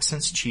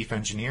 Jackson's chief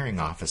engineering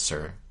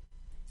officer.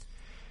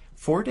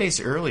 4 days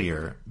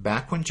earlier,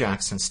 back when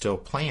Jackson still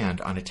planned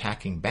on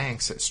attacking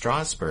Banks at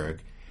Strasburg,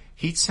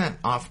 he'd sent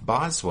off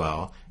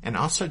Boswell and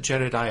also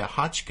Jedediah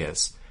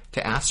Hotchkiss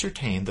to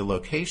ascertain the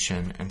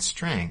location and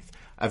strength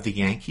of the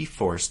Yankee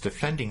force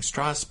defending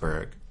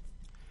Strasburg.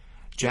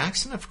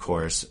 Jackson, of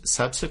course,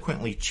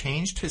 subsequently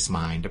changed his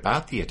mind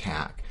about the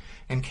attack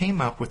and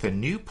came up with a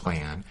new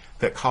plan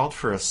that called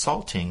for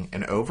assaulting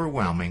and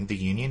overwhelming the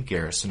Union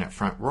garrison at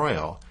Front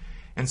Royal,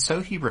 and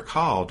so he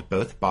recalled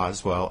both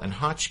Boswell and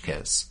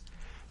Hotchkiss,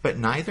 but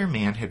neither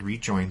man had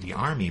rejoined the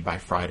army by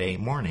Friday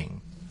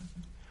morning.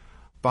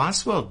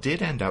 Boswell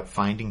did end up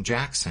finding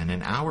Jackson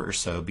an hour or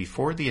so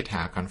before the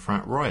attack on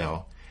Front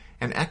Royal,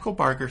 and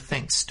Eckelbarger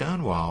thinks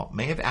Stonewall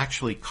may have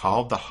actually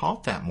called the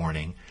halt that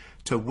morning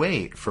to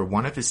wait for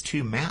one of his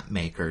two map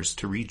makers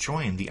to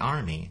rejoin the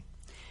army.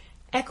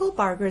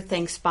 Eckelbarger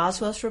thinks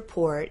Boswell's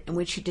report, in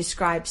which he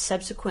describes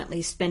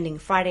subsequently spending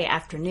Friday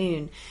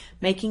afternoon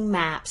making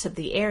maps of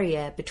the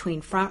area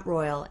between Front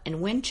Royal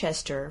and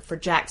Winchester for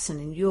Jackson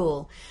and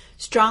Ewell,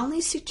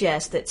 strongly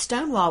suggests that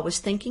Stonewall was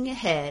thinking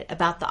ahead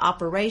about the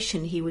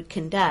operation he would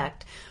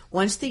conduct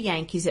once the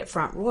Yankees at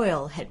Front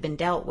Royal had been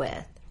dealt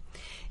with.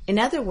 In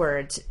other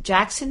words,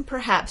 Jackson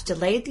perhaps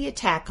delayed the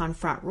attack on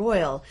Front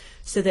Royal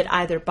so that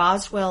either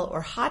Boswell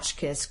or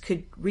Hotchkiss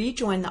could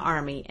rejoin the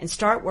army and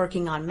start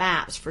working on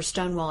maps for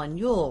Stonewall and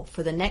Ewell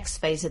for the next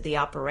phase of the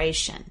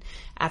operation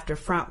after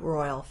Front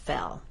Royal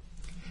fell.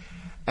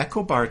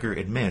 Eckelbarger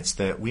admits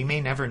that we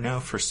may never know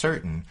for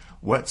certain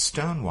what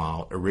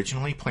Stonewall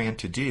originally planned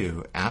to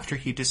do after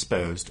he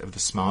disposed of the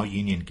small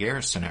Union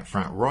garrison at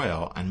Front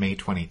Royal on May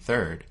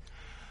 23rd,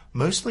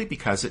 mostly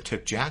because it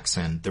took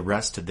Jackson the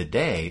rest of the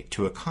day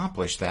to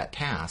accomplish that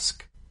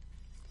task.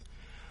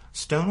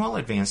 Stonewall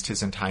advanced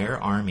his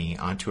entire army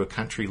onto a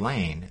country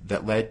lane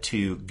that led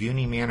to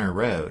Goonie Manor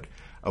Road,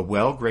 a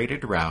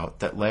well-graded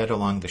route that led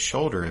along the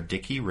shoulder of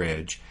Dickey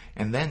Ridge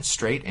and then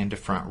straight into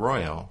Front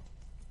Royal.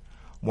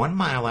 1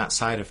 mile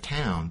outside of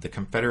town, the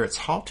Confederates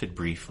halted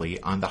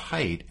briefly on the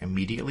height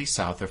immediately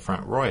south of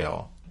Front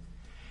Royal.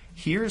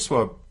 Here is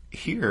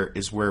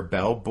where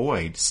Belle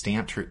Boyd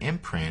stamped her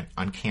imprint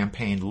on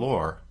campaign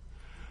lore.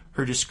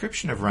 Her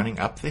description of running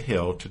up the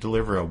hill to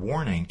deliver a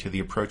warning to the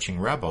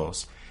approaching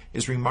rebels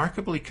is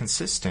remarkably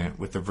consistent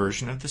with the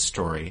version of the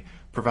story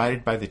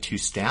provided by the two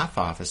staff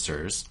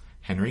officers,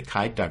 Henry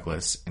Clyde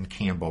Douglas, and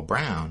Campbell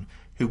Brown,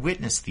 who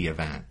witnessed the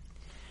event.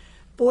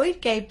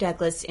 Boyd gave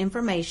Douglas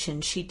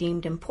information she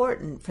deemed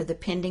important for the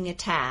pending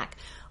attack,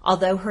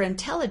 although her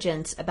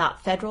intelligence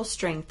about federal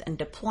strength and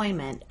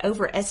deployment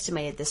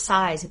overestimated the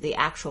size of the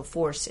actual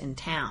force in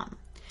town.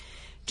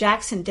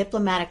 Jackson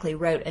diplomatically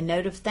wrote a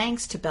note of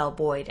thanks to Belle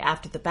Boyd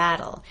after the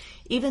battle,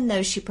 even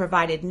though she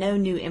provided no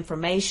new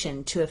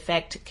information to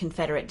affect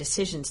Confederate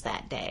decisions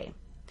that day.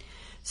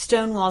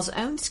 Stonewall's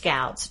own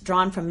scouts,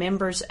 drawn from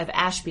members of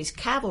Ashby's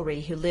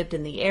cavalry who lived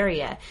in the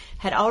area,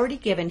 had already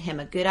given him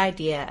a good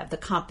idea of the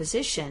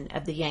composition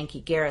of the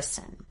Yankee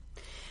garrison.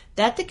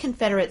 That the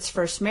Confederates'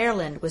 1st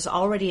Maryland was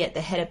already at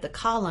the head of the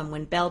column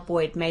when Belle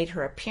Boyd made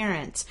her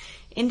appearance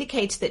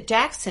indicates that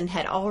Jackson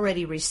had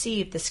already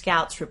received the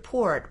scouts'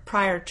 report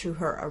prior to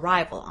her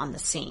arrival on the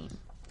scene.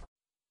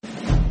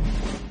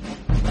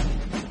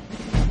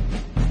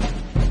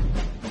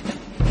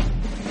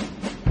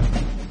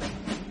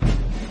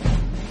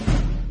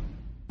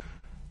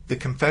 The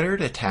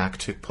Confederate attack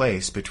took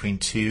place between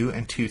 2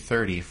 and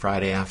 2:30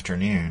 Friday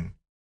afternoon.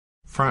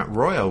 Front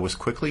Royal was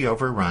quickly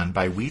overrun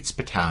by Wheat's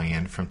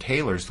battalion from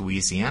Taylor's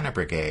Louisiana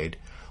Brigade,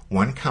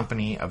 one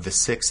company of the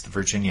 6th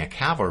Virginia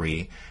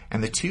Cavalry,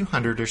 and the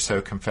 200 or so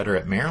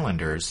Confederate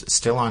Marylanders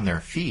still on their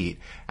feet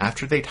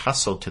after they'd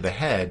hustled to the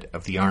head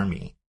of the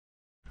army.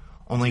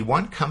 Only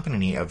one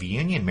company of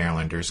Union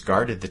Marylanders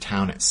guarded the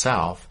town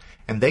itself,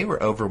 and they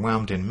were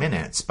overwhelmed in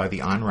minutes by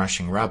the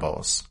onrushing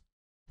rebels.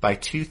 By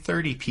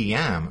 2:30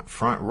 p.m.,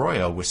 Front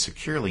Royal was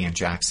securely in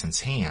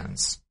Jackson's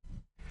hands.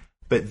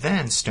 But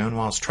then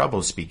Stonewall's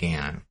troubles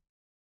began.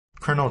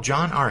 Colonel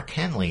John R.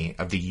 Kenly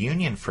of the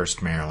Union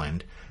 1st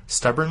Maryland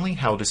stubbornly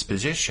held his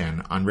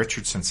position on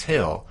Richardson's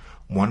Hill,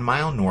 1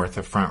 mile north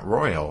of Front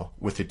Royal,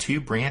 with the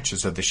 2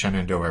 branches of the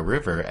Shenandoah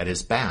River at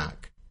his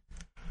back.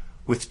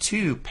 With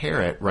 2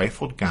 Parrott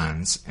rifled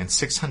guns and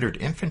 600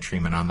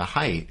 infantrymen on the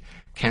height,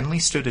 Kenly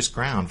stood his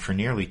ground for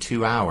nearly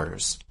 2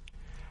 hours.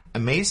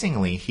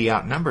 Amazingly, he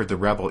outnumbered the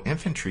rebel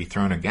infantry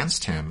thrown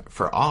against him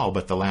for all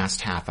but the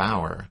last half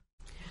hour.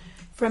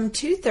 From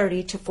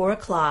 2:30 to 4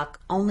 o'clock,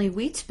 only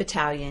Wheat's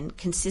battalion,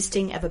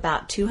 consisting of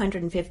about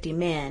 250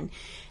 men,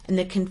 and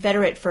the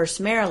Confederate 1st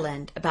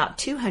Maryland, about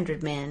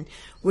 200 men,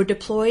 were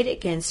deployed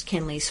against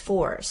Kenly's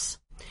force.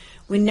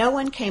 When no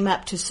one came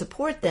up to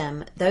support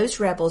them, those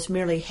rebels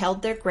merely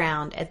held their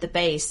ground at the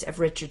base of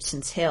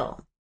Richardson's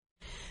Hill.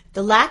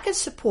 The lack of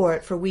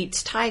support for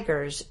Wheat's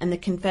Tigers and the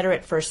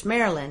Confederate 1st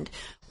Maryland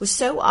was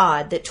so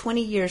odd that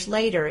 20 years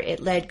later it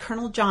led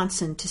Colonel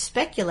Johnson to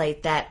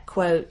speculate that,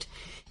 quote,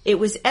 "It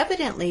was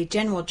evidently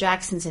General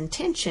Jackson's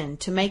intention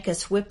to make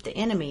us whip the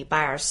enemy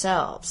by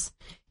ourselves,"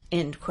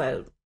 end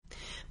quote.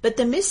 But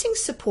the missing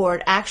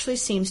support actually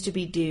seems to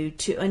be due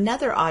to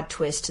another odd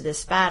twist to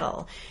this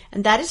battle,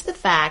 and that is the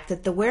fact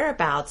that the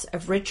whereabouts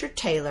of Richard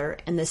Taylor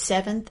and the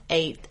 7th,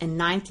 8th, and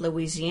 9th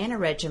Louisiana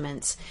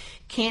regiments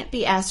can't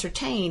be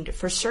ascertained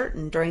for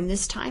certain during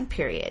this time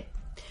period.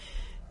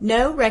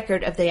 No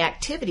record of the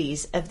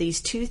activities of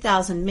these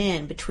 2,000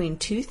 men between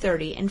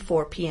 2:30 and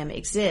 4 p.m.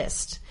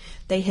 exists.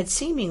 They had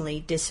seemingly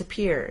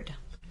disappeared.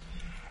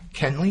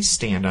 Kenly's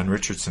stand on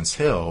Richardson's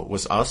Hill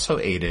was also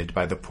aided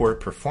by the poor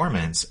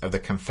performance of the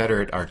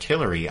Confederate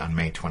artillery on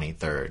May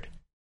 23rd.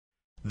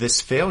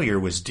 This failure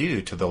was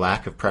due to the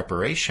lack of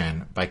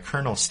preparation by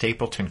Colonel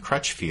Stapleton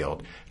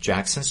Crutchfield,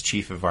 Jackson's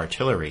chief of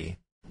artillery.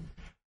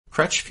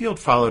 Crutchfield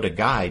followed a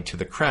guide to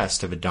the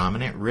crest of a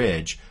dominant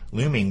ridge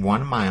looming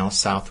 1 mile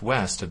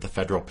southwest of the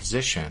Federal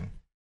position.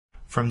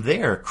 From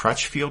there,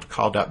 Crutchfield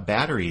called up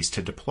batteries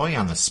to deploy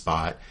on the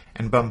spot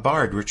and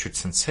bombard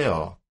Richardson's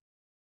Hill.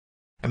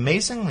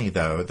 Amazingly,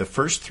 though, the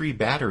first 3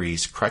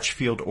 batteries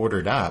Crutchfield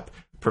ordered up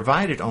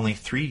provided only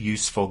 3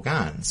 useful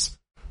guns,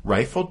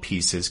 rifled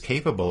pieces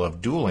capable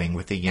of dueling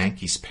with the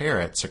Yankees'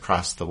 Parrotts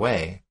across the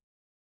way.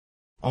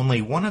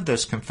 Only one of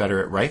those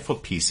Confederate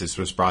rifled pieces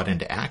was brought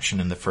into action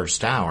in the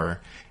first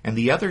hour, and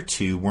the other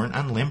 2 weren't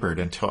unlimbered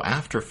until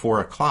after 4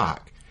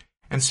 o'clock,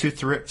 and so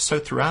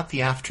throughout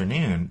the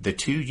afternoon the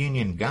 2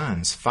 Union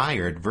guns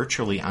fired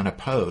virtually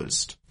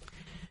unopposed.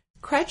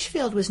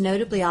 Crutchfield was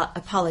notably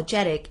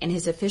apologetic in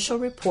his official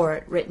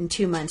report written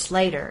 2 months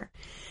later.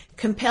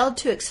 Compelled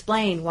to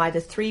explain why the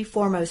 3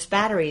 foremost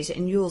batteries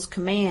in Ewell's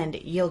command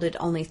yielded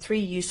only 3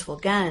 useful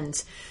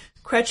guns,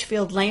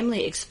 Crutchfield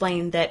lamely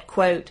explained that,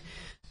 quote,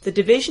 "The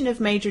division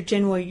of Major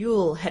General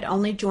Ewell had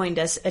only joined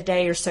us a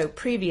day or so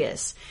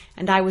previous,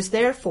 and I was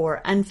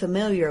therefore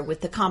unfamiliar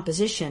with the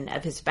composition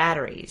of his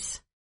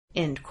batteries,"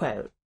 end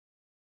quote.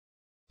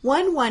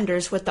 One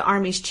wonders what the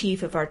Army's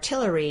chief of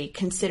artillery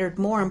considered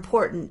more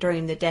important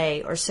during the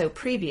day or so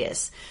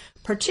previous,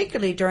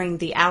 particularly during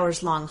the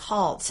hours-long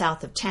halt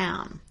south of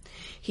town.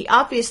 He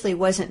obviously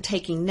wasn't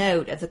taking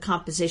note of the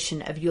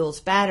composition of Ewell's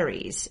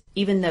batteries,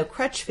 even though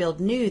Crutchfield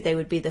knew they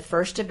would be the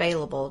first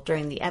available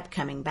during the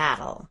upcoming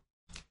battle.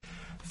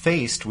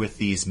 Faced with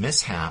these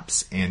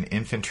mishaps in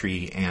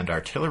infantry and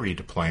artillery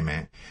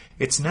deployment,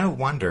 it's no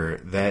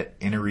wonder that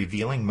in a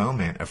revealing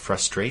moment of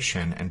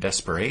frustration and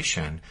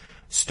desperation,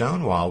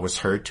 Stonewall was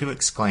heard to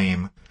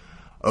exclaim,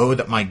 "Oh,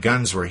 that my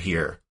guns were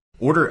here!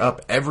 Order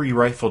up every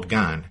rifled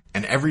gun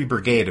and every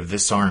brigade of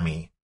this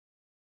army."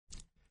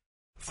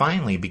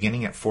 Finally,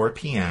 beginning at 4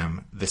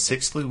 p.m., the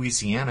 6th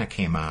Louisiana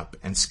came up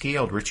and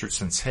scaled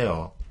Richardson's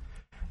Hill.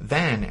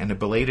 Then, in a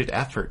belated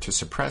effort to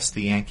suppress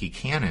the Yankee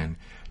cannon,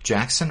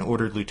 Jackson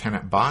ordered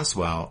Lieutenant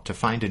Boswell to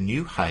find a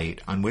new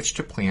height on which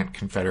to plant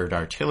Confederate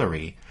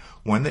artillery,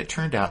 one that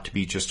turned out to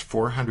be just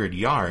 400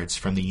 yards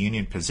from the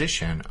Union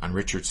position on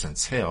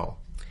Richardson's Hill.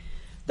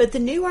 But the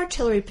new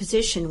artillery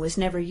position was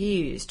never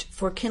used,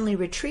 for Kinley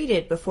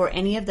retreated before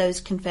any of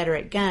those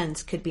Confederate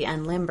guns could be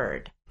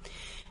unlimbered.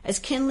 As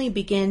Kinley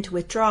began to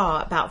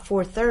withdraw about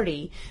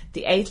 4:30,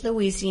 the 8th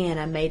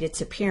Louisiana made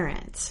its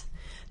appearance.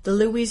 The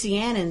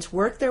Louisianans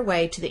worked their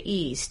way to the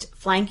east,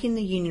 flanking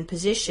the Union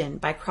position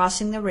by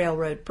crossing the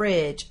railroad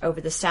bridge over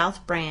the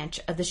south branch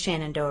of the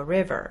Shenandoah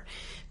River,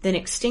 then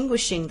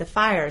extinguishing the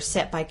fires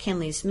set by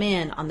Kinley's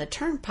men on the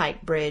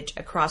turnpike bridge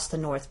across the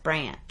north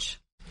branch.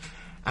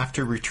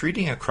 After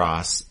retreating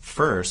across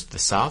first the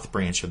south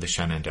branch of the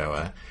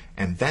Shenandoah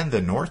and then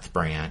the north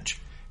branch,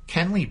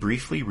 Kinley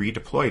briefly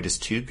redeployed his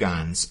 2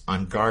 guns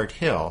on Guard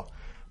Hill,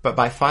 but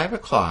by 5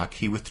 o'clock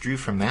he withdrew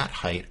from that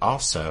height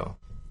also.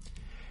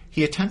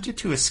 He attempted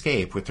to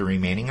escape with the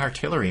remaining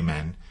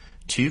artillerymen,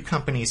 2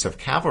 companies of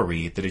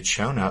cavalry that had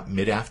shown up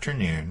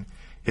mid-afternoon,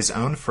 his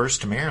own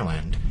 1st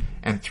Maryland,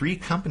 and 3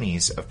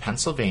 companies of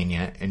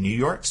Pennsylvania and New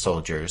York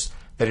soldiers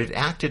that had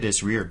acted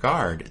as rear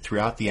guard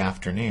throughout the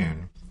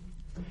afternoon.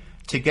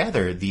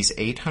 Together, these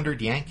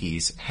 800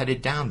 Yankees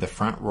headed down the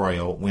Front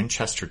Royal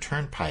Winchester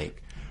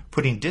Turnpike,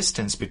 putting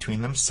distance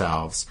between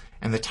themselves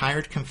and the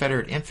tired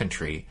Confederate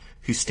infantry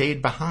who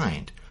stayed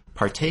behind,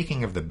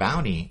 partaking of the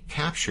bounty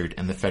captured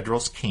in the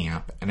Federals'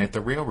 camp and at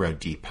the railroad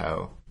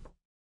depot.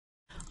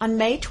 On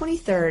May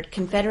 23rd,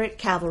 Confederate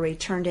cavalry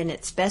turned in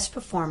its best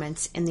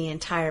performance in the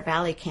entire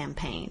Valley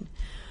campaign.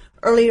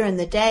 Earlier in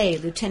the day,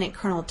 Lieutenant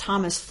Colonel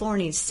Thomas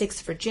Florney's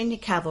 6th Virginia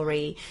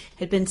Cavalry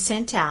had been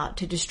sent out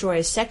to destroy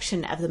a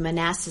section of the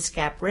Manassas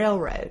Gap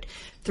Railroad,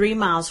 3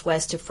 miles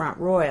west of Front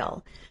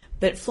Royal.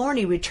 But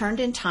Florney returned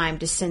in time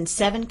to send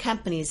 7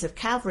 companies of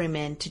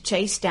cavalrymen to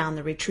chase down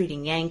the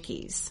retreating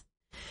Yankees.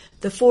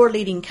 The 4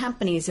 leading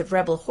companies of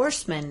rebel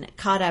horsemen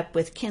caught up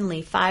with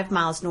Kinley 5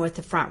 miles north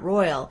of Front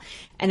Royal,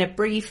 and a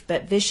brief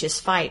but vicious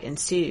fight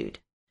ensued.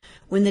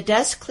 When the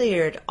dust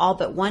cleared, all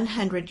but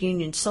 100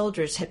 Union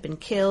soldiers had been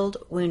killed,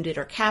 wounded,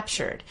 or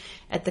captured,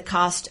 at the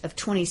cost of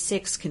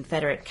 26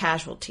 Confederate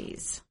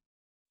casualties.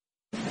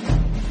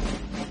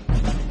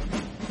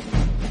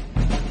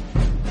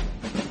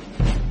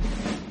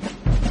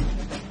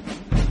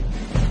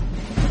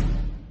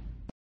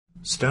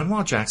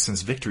 Stonewall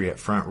Jackson's victory at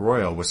Front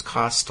Royal was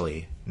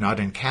costly,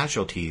 not in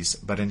casualties,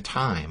 but in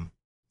time.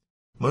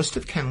 Most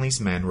of Kinley's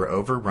men were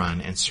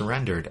overrun and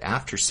surrendered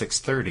after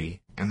 6:30,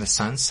 and the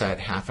sun set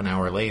half an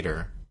hour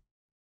later.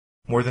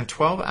 More than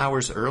 12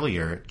 hours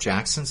earlier,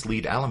 Jackson's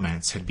lead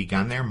elements had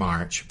begun their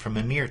march from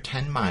a mere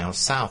 10 miles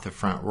south of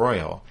Front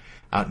Royal,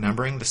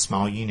 outnumbering the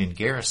small Union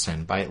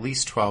garrison by at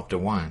least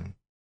 12-1.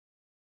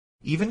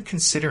 Even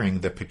considering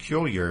the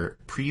peculiar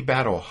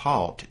pre-battle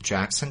halt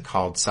Jackson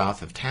called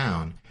south of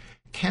town,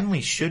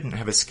 Kinley shouldn't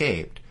have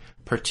escaped,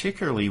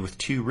 particularly with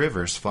 2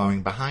 rivers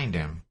flowing behind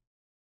him.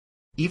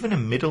 Even a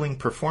middling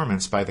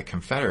performance by the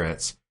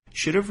Confederates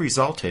should have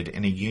resulted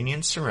in a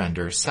Union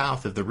surrender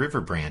south of the river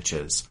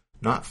branches,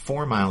 not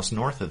 4 miles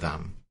north of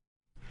them.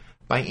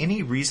 By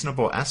any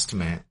reasonable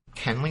estimate,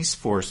 Kinley's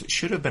force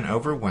should have been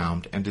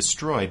overwhelmed and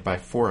destroyed by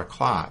 4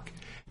 o'clock,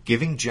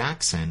 giving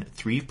Jackson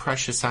 3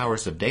 precious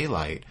hours of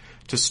daylight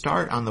to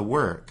start on the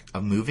work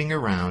of moving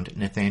around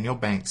Nathaniel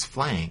Banks'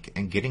 flank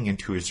and getting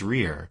into his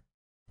rear.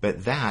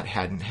 But that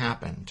hadn't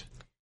happened.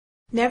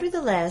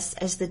 Nevertheless,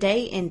 as the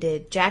day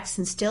ended,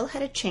 Jackson still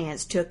had a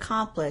chance to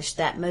accomplish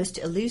that most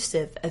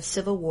elusive of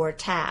Civil War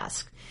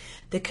tasks,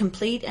 the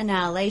complete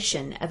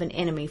annihilation of an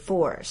enemy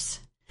force.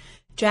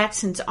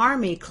 Jackson's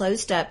army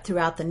closed up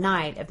throughout the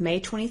night of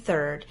May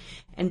 23rd,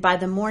 and by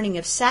the morning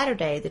of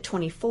Saturday, the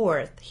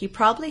 24th, he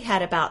probably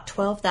had about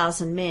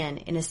 12,000 men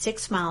in a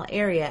 6-mile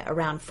area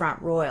around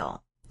Front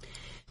Royal.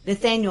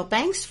 Nathaniel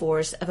Banks'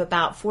 force of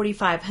about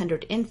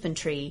 4,500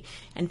 infantry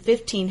and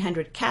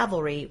 1,500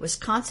 cavalry was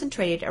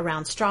concentrated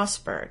around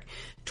Strasburg,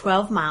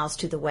 12 miles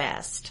to the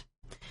west.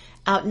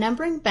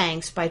 Outnumbering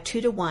Banks by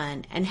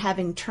 2-1 and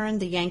having turned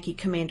the Yankee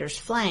commander's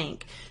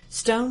flank,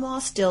 Stonewall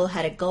still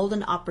had a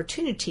golden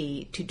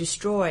opportunity to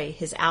destroy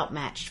his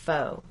outmatched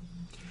foe.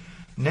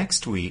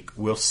 Next week,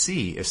 we'll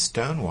see if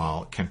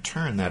Stonewall can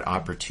turn that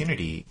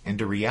opportunity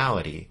into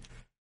reality.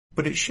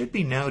 But it should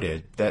be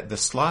noted that the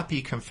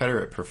sloppy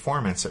Confederate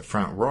performance at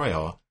Front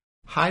Royal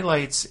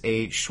highlights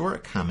a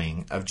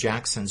shortcoming of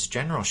Jackson's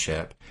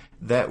generalship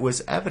that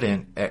was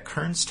evident at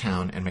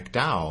Kernstown and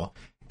McDowell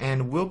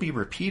and will be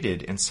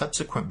repeated in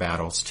subsequent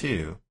battles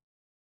too.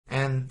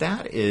 And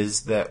that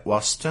is that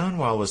while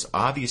Stonewall was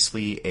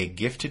obviously a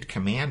gifted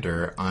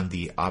commander on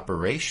the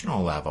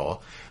operational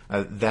level,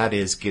 that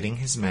is, getting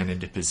his men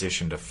into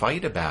position to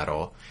fight a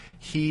battle,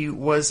 he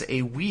was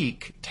a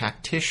weak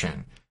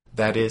tactician.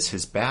 That is,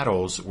 his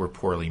battles were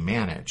poorly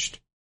managed.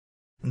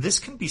 This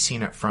can be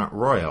seen at Front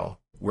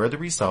Royal, where the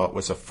result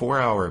was a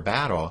 4-hour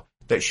battle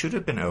that should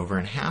have been over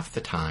in half the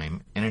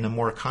time and in a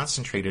more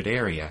concentrated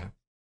area.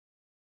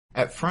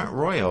 At Front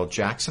Royal,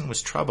 Jackson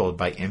was troubled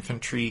by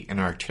infantry and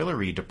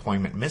artillery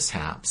deployment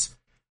mishaps,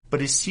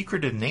 but his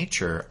secretive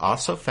nature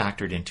also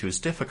factored into his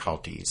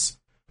difficulties,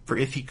 for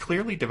if he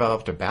clearly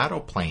developed a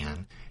battle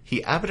plan,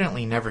 he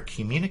evidently never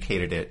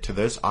communicated it to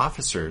those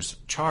officers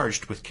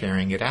charged with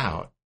carrying it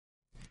out.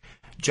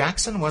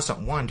 Jackson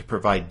wasn't one to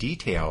provide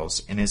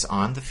details in his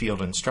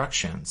on-the-field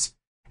instructions,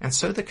 and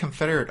so the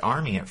Confederate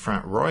Army at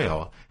Front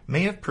Royal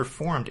may have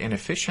performed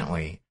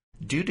inefficiently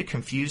due to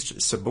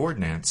confused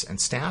subordinates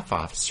and staff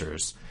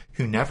officers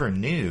who never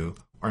knew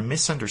or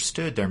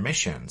misunderstood their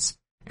missions,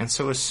 and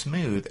so a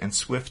smooth and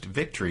swift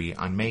victory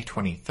on May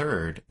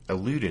 23rd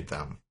eluded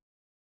them.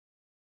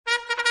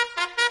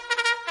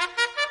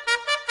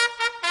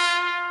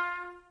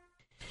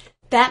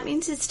 That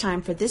means it's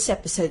time for this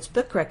episode's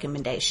book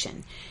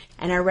recommendation,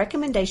 and our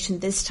recommendation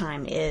this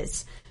time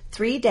is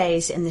 3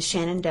 Days in the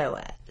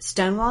Shenandoah,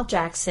 Stonewall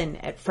Jackson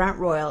at Front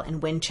Royal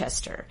in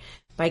Winchester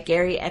by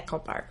Gary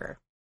Eckelbarger.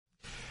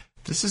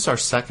 This is our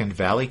second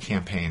Valley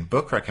Campaign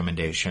book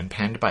recommendation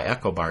penned by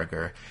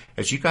Eckelbarger,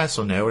 as you guys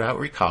will no doubt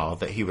recall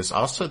that he was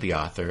also the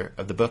author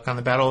of the book on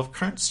the Battle of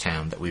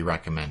Kernstown that we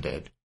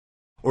recommended.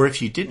 Or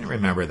if you didn't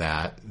remember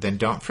that, then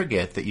don't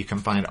forget that you can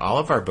find all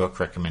of our book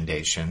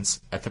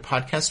recommendations at the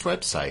podcast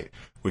website,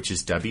 which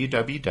is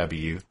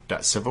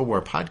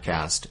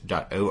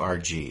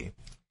www.civilwarpodcast.org.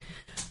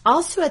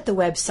 Also at the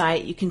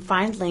website, you can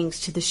find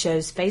links to the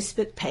show's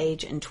Facebook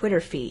page and Twitter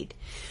feed.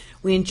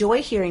 We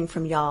enjoy hearing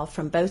from y'all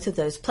from both of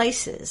those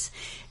places,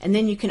 and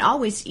then you can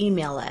always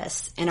email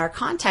us, and our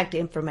contact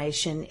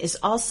information is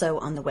also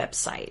on the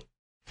website.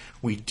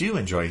 We do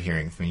enjoy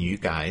hearing from you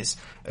guys,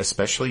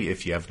 especially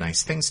if you have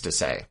nice things to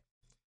say.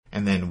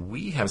 And then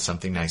we have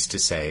something nice to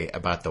say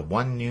about the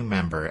one new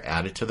member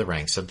added to the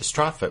ranks of the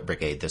Strawfoot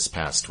Brigade this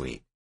past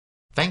week.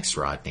 Thanks,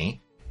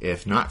 Rodney.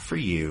 If not for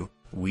you,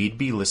 we'd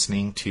be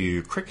listening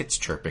to crickets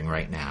chirping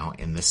right now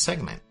in this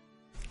segment.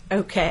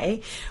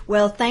 Okay.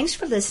 Well, thanks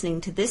for listening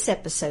to this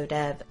episode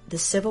of The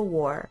Civil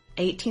War,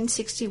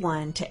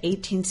 1861 to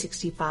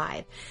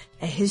 1865,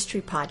 a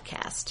history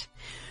podcast.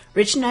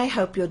 Rich and I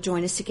hope you'll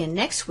join us again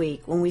next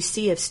week when we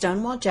see if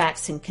Stonewall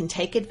Jackson can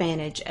take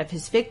advantage of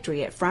his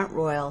victory at Front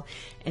Royal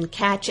and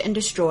catch and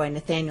destroy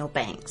Nathaniel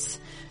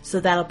Banks. So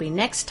that'll be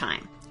next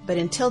time. But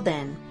until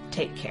then,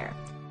 take care.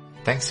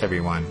 Thanks,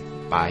 everyone.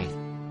 Bye.